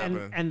like, not oh.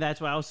 happening. And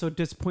that's why I was so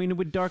disappointed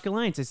with Dark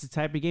Alliance. It's the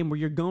type of game where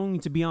you're going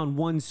to be on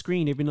one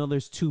screen even though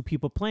there's 2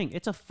 people playing.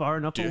 It's a far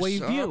enough away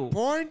view.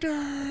 Disappointer.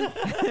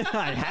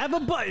 I have a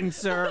button,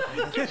 sir.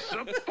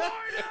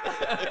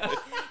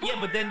 Yeah,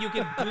 but then you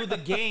can do the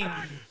game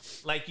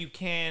like you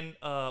can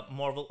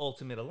Marvel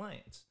Ultimate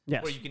Alliance,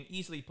 Yes. where you can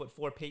easily put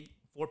 4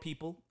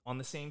 people on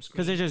the same screen.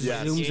 Because it just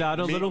Yes. zooms out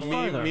a Me- little me-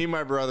 farther. Me and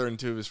my brother and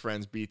 2 of his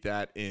friends beat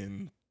that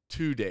in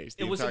 2 days.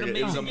 The It was an entire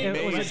game. amazing game.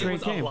 It was a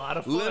great game. a lot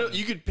of fun. Literally,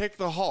 you could pick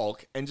the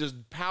Hulk and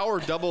just power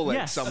double leg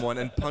Yes. someone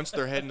and punch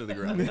their head into the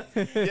ground.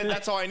 Yeah,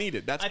 that's all I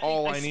needed. That's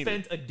all I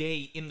needed. spent a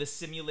day in the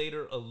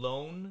simulator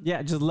alone.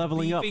 Yeah, just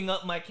leveling up. Beefing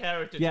up my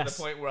character Yes. to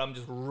the point where I'm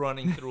just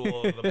running through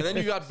all of them. And then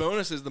you got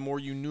bonuses the more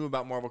you knew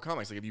about Marvel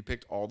Comics. Like if you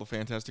picked all the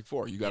Fantastic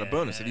Four, you got a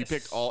bonus. If you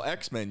picked Yes. all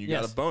X-Men, you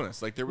Yes. got a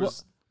bonus. Like there Well,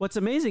 was what's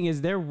amazing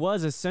is there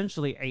was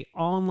essentially a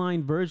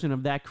online version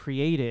of that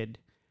created,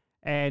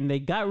 and they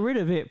got rid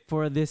of it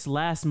for this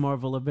last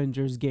Marvel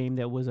Avengers game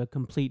that was a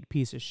complete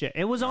piece of shit.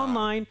 It was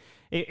online.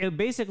 It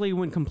basically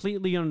went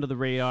completely under the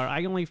radar.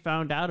 I only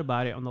found out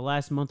about it on the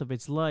last month of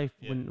its life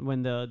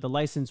when the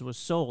license was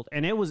sold,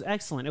 and it was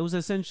excellent. It was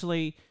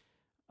essentially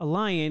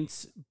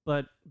Alliance,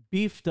 but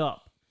beefed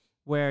up,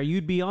 where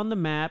you'd be on the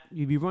map,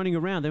 you'd be running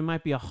around. There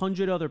might be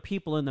 100 other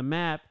people in the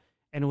map,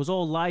 and it was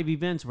all live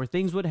events where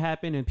things would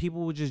happen and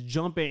people would just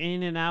jump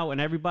in and out,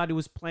 and everybody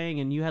was playing,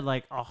 and you had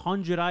like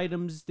 100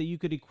 items that you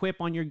could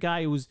equip on your guy.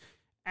 It was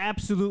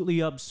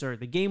absolutely absurd.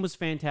 The game was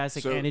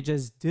fantastic, So- and it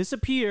just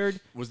disappeared.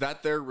 was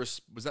that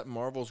was that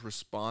Marvel's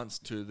response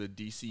to the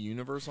DC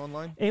Universe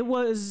Online? It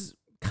was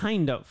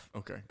kind of,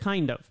 Okay.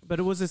 but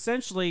it was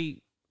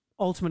essentially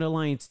Ultimate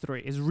Alliance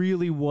 3 is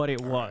really what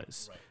it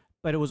was. right.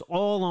 But it was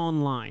all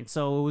online,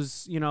 so it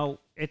was,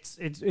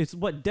 it's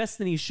what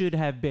Destiny should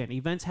have been.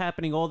 Events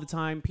happening all the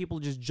time, people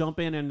just jump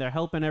in and they're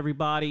helping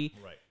everybody.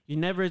 Right. You're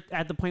never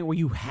at the point where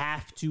you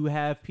have to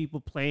have people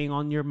playing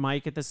on your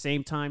mic at the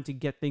same time to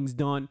get things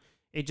done.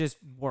 It just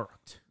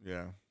worked.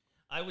 Yeah.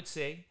 I would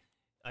say,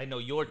 I know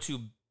your two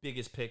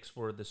biggest picks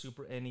were the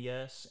Super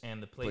NES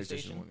and the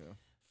PlayStation. One, yeah.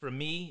 For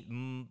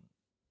me,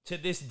 to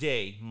this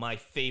day, my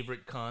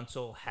favorite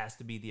console has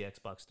to be the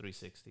Xbox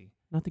 360.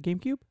 Not the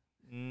GameCube.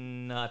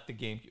 Not the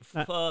GameCube.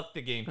 Fuck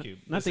the GameCube.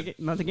 Not Listen,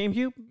 the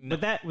GameCube.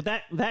 No. With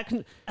that.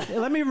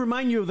 Let me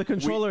remind you of the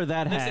controller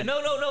that had. listen,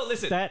 no,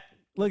 listen. That.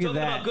 Look at Talking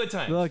that. about good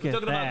times. Look We're at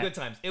talking that. about good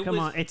times. It Come was-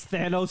 on, it's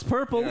Thanos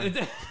purple.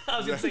 I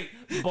was going to say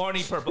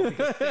Barney purple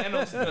because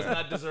Thanos does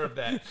not deserve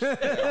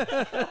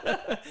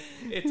that.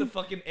 It's a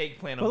fucking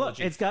eggplant But look,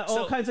 emoji. it's got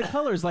all So- kinds of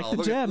colors like Oh, the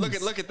look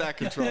gems. look at that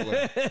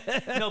controller.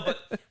 No, but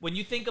when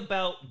you think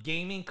about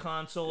gaming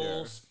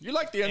consoles, You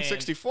like the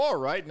N64,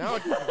 right? Now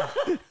it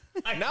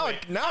I'm out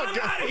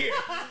of here.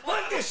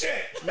 Fuck this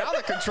shit. now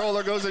the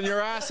controller goes in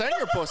your ass and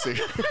your pussy.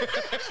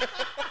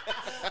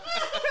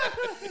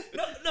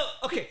 No,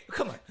 okay,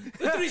 come on.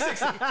 The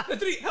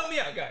 360. Help me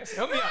out, guys.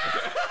 Help me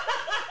out.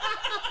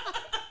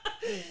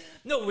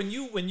 No, when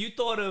you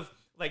thought of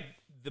like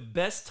the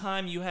best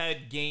time you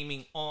had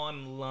gaming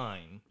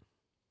online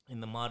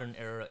in the modern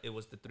era, it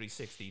was the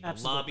 360. The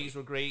Absolutely. lobbies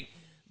were great.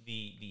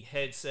 The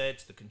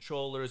headsets, the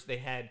controllers, they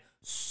had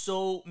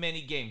so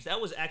many games. That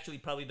was actually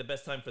probably the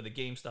best time for the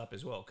GameStop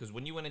as well. Because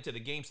when you went into the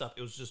GameStop,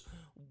 it was just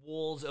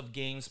walls of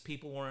games.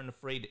 People weren't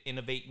afraid to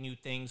innovate new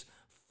things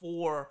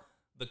for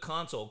the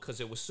console because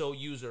it was so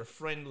user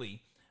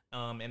friendly,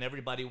 and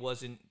everybody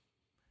wasn't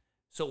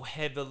so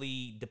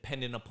heavily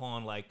dependent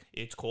upon like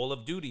it's Call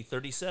of Duty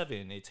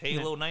 37, it's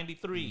Halo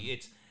 93.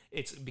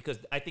 It's because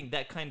I think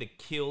that kind of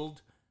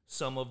killed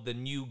some of the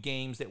new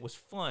games that was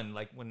fun,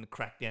 like when the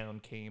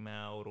Crackdown came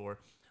out or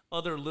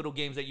other little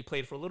games that you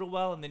played for a little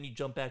while and then you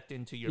jump back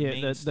into your yeah,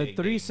 the mainstay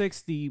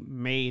 360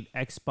 made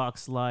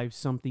Xbox Live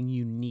something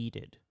you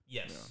needed.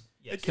 game.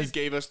 Yes. It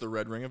gave us the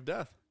Red Ring of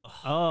Death.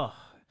 Oh,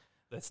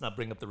 Let's not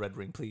bring up the Red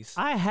Ring, please.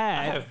 I I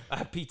had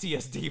have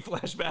PTSD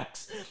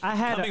flashbacks. I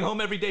had Coming a- home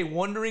every day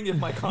wondering if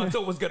my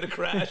console was gonna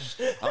crash.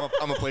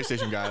 I'm a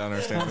PlayStation guy. I don't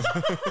understand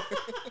this.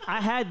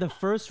 I had the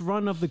first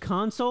run of the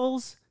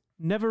consoles.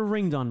 Never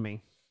ringed on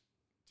me.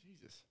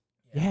 Jesus.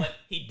 Yeah. But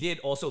he did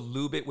also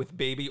lube it with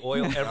baby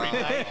oil every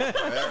night.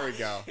 There we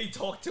go. He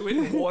talked to it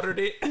and watered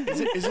it.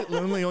 Is it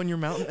lonely on your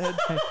mountain,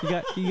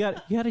 Ed? You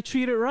got to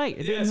treat it right.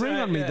 It didn't Yes, ring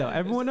right, on me yeah. though.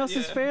 Everyone else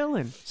is Yeah.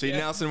 failing. See,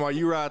 Nelson, while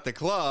you were at the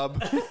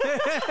club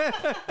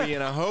being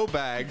a hoe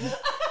bag,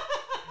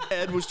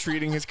 Ed was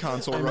treating his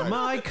console right.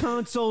 My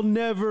console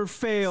never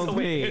failed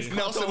me. his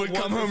Nelson would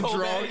console come won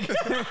home this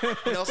whole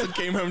drunk. Nelson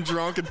came home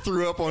drunk and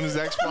threw up on his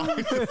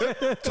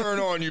Xbox. Turn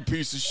on, you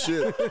piece of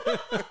shit.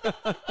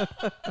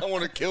 I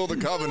want to kill the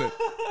Covenant.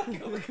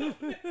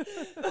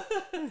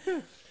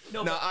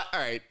 No, No, but- all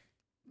right.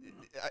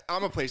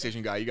 I'm a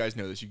PlayStation guy. You guys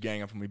know this. You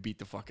gang up and we beat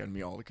the fuck out of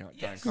me all the time.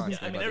 yes. constantly Yeah,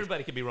 I mean, about this.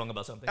 everybody could be wrong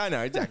about something. I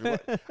know exactly.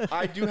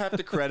 I do have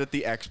to credit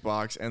the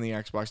Xbox and the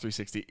Xbox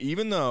 360.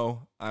 Even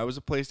though I was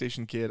a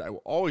PlayStation kid, I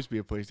will always be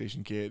a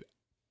PlayStation kid.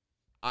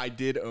 I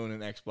did own an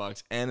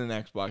Xbox and an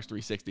Xbox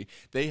 360.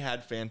 They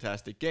had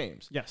fantastic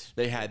games. Yes.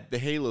 They had the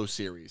Halo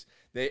series.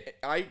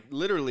 I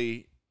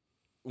literally,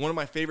 one of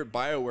my favorite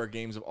BioWare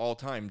games of all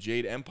time,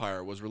 Jade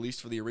Empire, was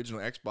released for the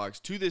original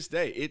Xbox. To this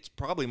day, it's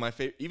probably my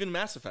favorite. Even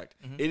Mass Effect,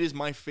 it is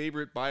my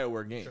favorite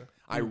BioWare game.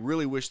 I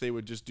really wish they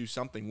would just do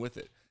something with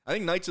it. I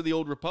think Knights of the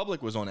Old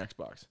Republic was on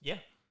Xbox. Yeah.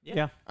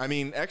 Yeah. I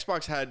mean,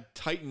 Xbox had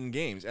Titan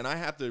games, and I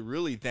have to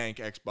really thank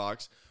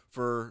Xbox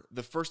for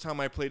the first time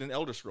I played an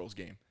Elder Scrolls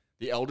game.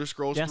 The Elder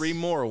Scrolls Yes. 3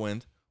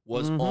 Morrowind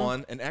was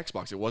on an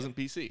Xbox. It wasn't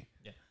PC.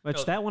 Yeah. Which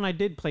No. that one I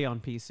did play on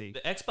PC. The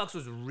Xbox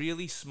was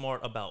really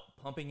smart about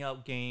pumping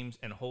out games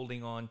and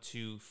holding on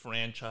to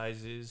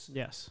franchises,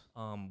 Yes.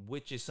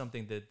 which is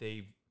something that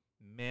they've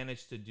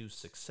managed to do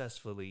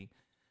successfully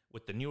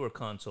with the newer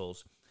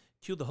consoles.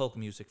 Cue the Hulk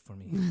music for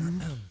me.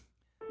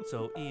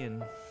 So,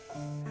 Ian,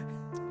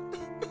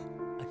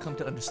 I come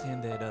to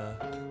understand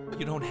that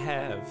you don't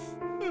have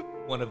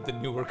one of the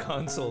newer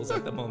consoles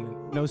at the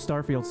moment. No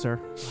Starfield, sir.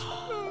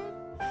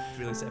 It's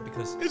really sad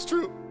because It's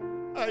true.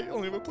 I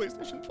only have a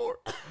PlayStation 4.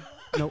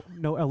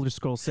 No Elder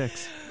Scrolls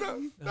 6.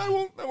 I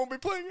won't be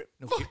playing it.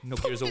 no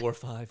Gears of War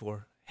 5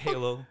 or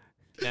Halo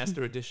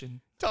Master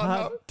Edition.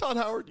 Todd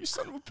Howard, you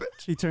son of a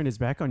bitch. He turned his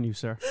back on you,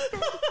 sir.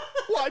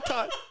 Why,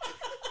 Todd?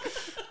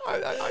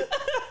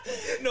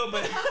 No,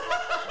 but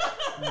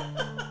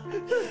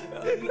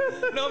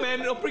no, man,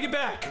 don't bring it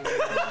back.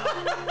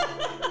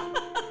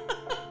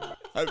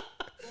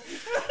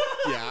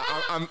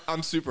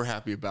 I'm super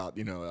happy about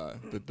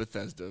the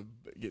Bethesda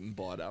getting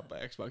bought out by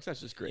Xbox.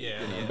 That's just great. Yeah,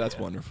 That's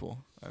wonderful.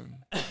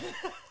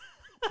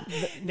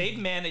 They've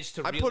managed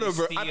to I really put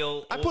over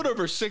steal. I put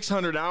over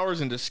 600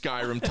 hours into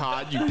Skyrim,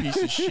 Todd. You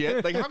piece of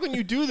shit. Like, how can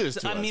you do this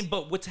to us? I mean,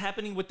 but what's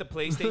happening with the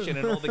PlayStation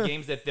and all the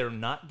games that they're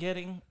not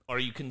getting? Are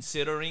you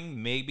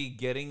considering maybe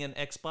getting an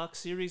Xbox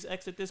Series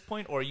X at this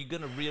point, or are you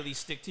gonna really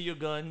stick to your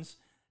guns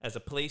as a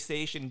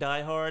PlayStation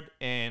diehard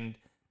and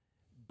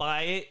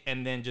buy it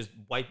and then just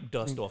wipe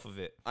dust off of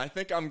it? I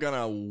think I'm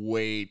gonna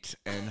wait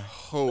and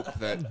hope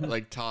that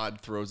like Todd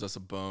throws us a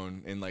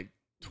bone in like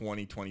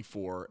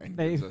 2024 and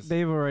gives us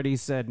They've already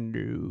said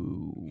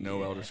no.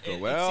 no Elder Scrolls.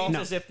 It Well, seems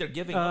as if they're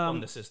giving up on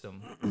the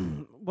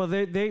system. Well,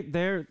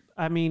 they're.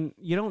 I mean,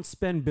 you don't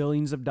spend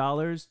billions of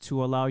dollars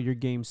to allow your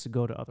games to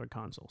go to other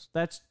consoles.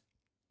 That's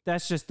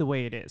just the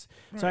way it is.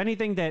 So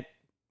anything that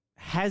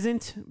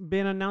hasn't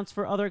been announced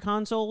for other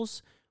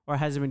consoles or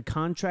hasn't been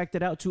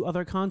contracted out to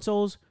other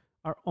consoles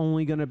are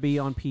only going to be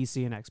on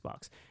PC and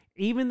Xbox.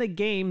 Even the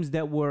games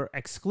that were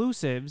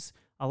exclusives,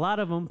 a lot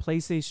of them,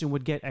 PlayStation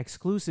would get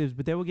exclusives,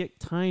 but they would get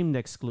timed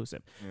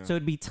exclusive. So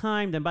it'd be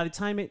timed, and by the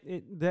time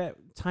that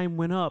time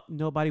went up,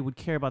 nobody would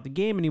care about the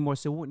game anymore,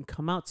 so it wouldn't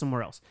come out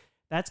somewhere else.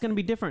 That's going to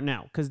be different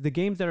now, because the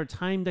games that are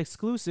timed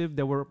exclusive,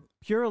 that were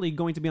purely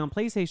going to be on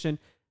PlayStation,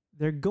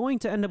 they're going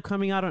to end up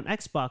coming out on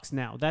Xbox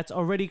now. That's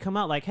already come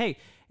out. Like, hey,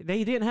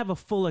 they didn't have a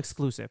full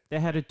exclusive. They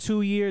had a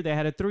 2-year, they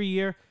had a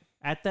 3-year.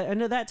 At the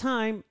end of that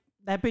time,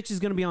 that bitch is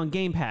going to be on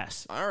Game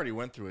Pass. I already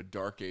went through a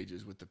dark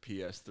ages with the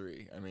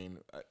PS3. I mean,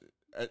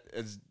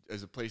 as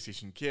a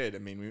PlayStation kid, I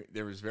mean,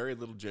 there was very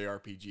little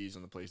JRPGs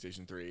on the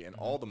PlayStation 3, and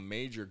all the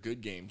major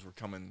good games were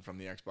coming from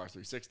the Xbox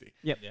 360.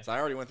 Yep. Yeah. So I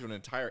already went through an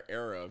entire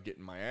era of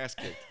getting my ass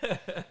kicked,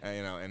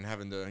 and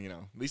having to, at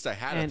least I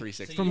had a And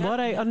 360. from you what have-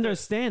 I you have to-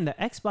 understand, the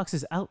Xbox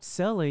is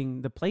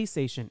outselling the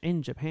PlayStation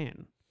in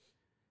Japan.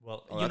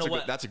 Well, Oh, you know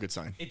what? Good, that's a good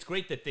sign. It's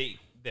great that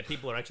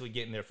people are actually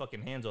getting their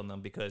fucking hands on them,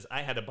 because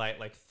I had to buy it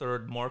like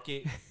third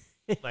market.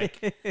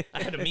 Like,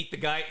 I had to meet the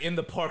guy in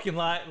the parking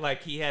lot.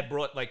 Like, he had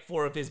brought like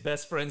 4 of his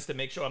best friends to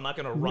make sure I'm not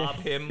gonna rob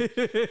him.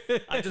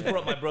 I just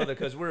brought my brother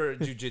because we're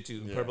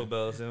jiu-jitsu, purple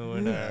belts, and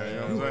we're not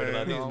worried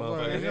about these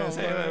motherfuckers. You know what I'm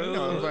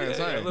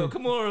saying? A little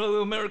Kimura, a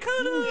little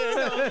Americano.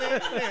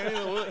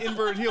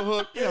 Invert heel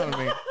hook. You know what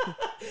I mean?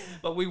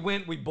 But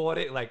we bought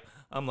it. Like,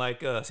 I'm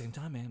like, same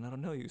time, man. I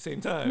don't know you.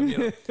 Same time. You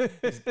know,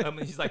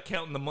 he's like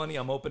counting the money.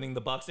 I'm opening the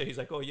box there. He's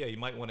like, oh yeah, you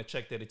might want to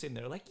check that it's in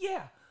there. Like,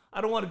 yeah. I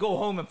don't want to go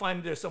home and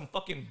find there's some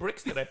fucking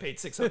bricks that I paid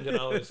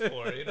 $600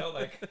 for. You know,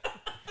 like.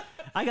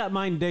 I got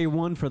mine day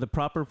one for the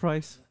proper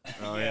price.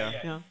 Oh yeah.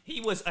 Yeah.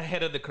 He was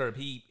ahead of the curve.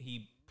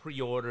 He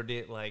pre-ordered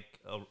it like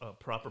a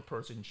proper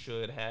person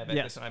should have at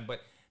Yes. the time, but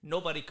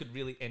nobody could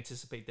really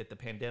anticipate that the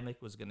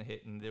pandemic was going to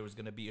hit and there was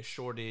going to be a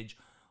shortage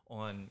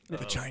on. The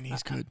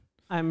Chinese could.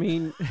 I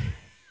mean,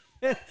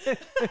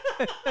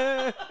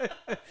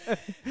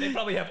 They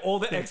probably have all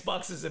the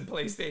Xboxes and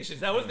PlayStations.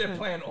 That was their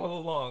plan all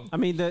along. I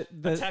mean the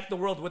Attack the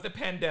world with a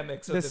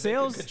pandemic so the that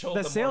sales they could control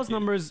the sales market.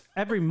 numbers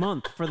every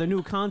month for the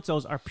new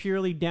consoles are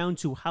purely down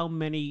to how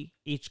many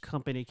each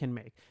company can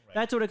make.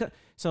 That's what it.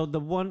 So the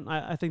one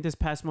I think this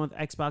past month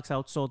Xbox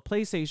outsold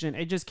PlayStation.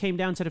 It just came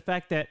down to the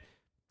fact that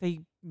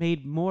they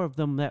made more of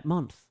them that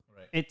month.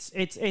 Right.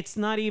 It's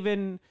not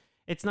even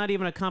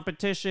a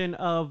competition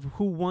of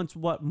who wants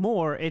what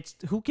more. It's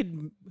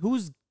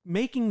who's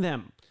making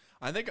them.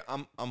 I think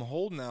I'm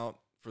holding out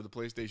for the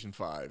PlayStation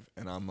 5,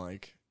 and I'm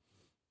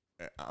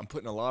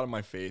putting a lot of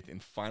my faith in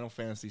Final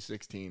Fantasy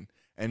 16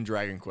 and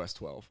Dragon Quest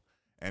 12,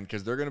 and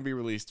because they're going to be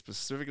released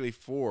specifically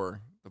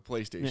for the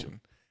PlayStation.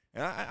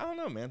 And I don't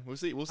know, man. We'll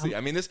see. I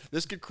mean,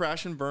 this could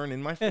crash and burn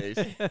in my face,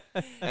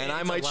 and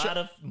I might. It's a lot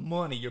of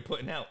money you're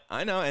putting out.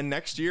 I know, and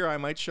next year I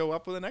might show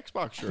up with an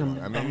Xbox shirt on.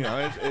 I mean,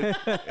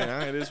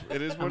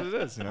 it is what it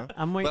is, you know.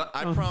 I'm waiting. But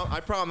I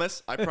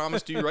promise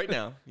to you right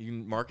now, you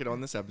can mark it on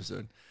this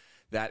episode,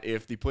 that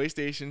if the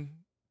PlayStation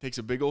takes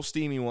a big old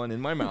steamy one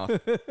in my mouth,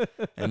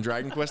 and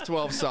Dragon Quest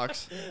 12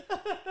 sucks,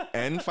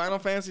 and Final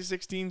Fantasy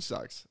 16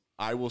 sucks,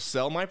 I will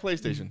sell my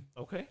PlayStation.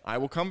 Okay. I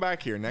will come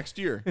back here next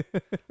year.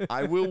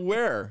 I will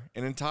wear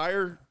an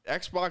entire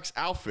Xbox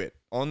outfit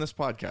on this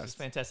podcast.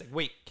 Fantastic.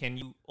 Wait, can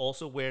you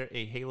also wear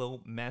a Halo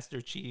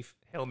Master Chief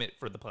helmet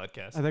for the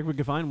podcast? I think we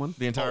can find one.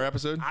 The entire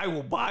episode? I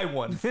will buy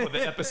one for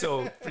the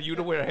episode for you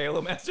to wear a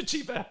Halo Master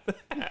Chief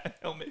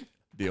helmet.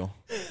 Deal.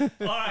 All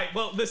right.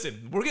 Well,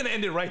 listen, we're gonna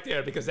end it right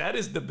there because that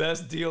is the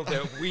best deal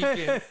that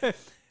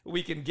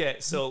we can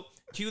get. So,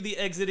 cue the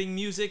exiting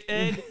music,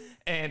 Ed.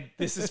 And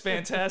this is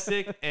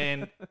fantastic.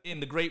 And in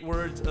the great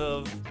words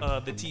of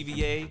the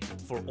TVA,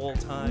 for all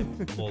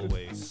time,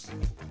 always.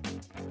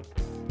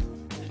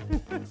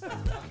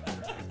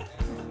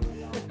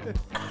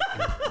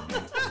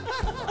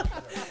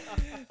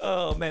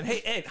 Oh, man.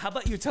 Hey, Ed, how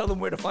about you tell them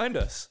where to find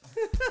us?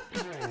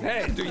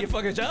 Hey, do your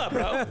fucking job,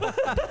 bro.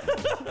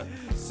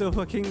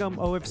 Sofa Kingdom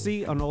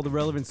OFC on all the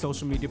relevant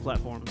social media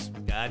platforms.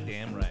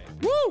 Goddamn right.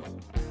 Woo!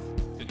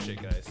 Good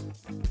shit, guys.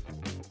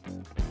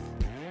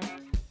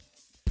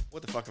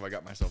 What the fuck have I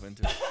got myself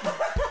into? Well,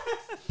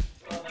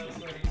 that was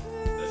great.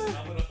 Listen,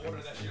 I'm gonna order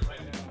that shit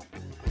right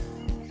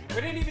now.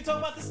 We didn't even talk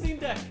about the Steam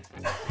Deck.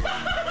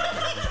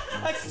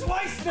 That's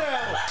twice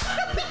now.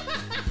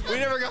 We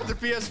never got the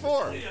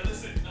PS4. Yeah,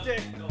 listen.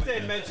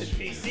 Didn't mention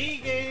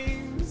PC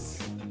games.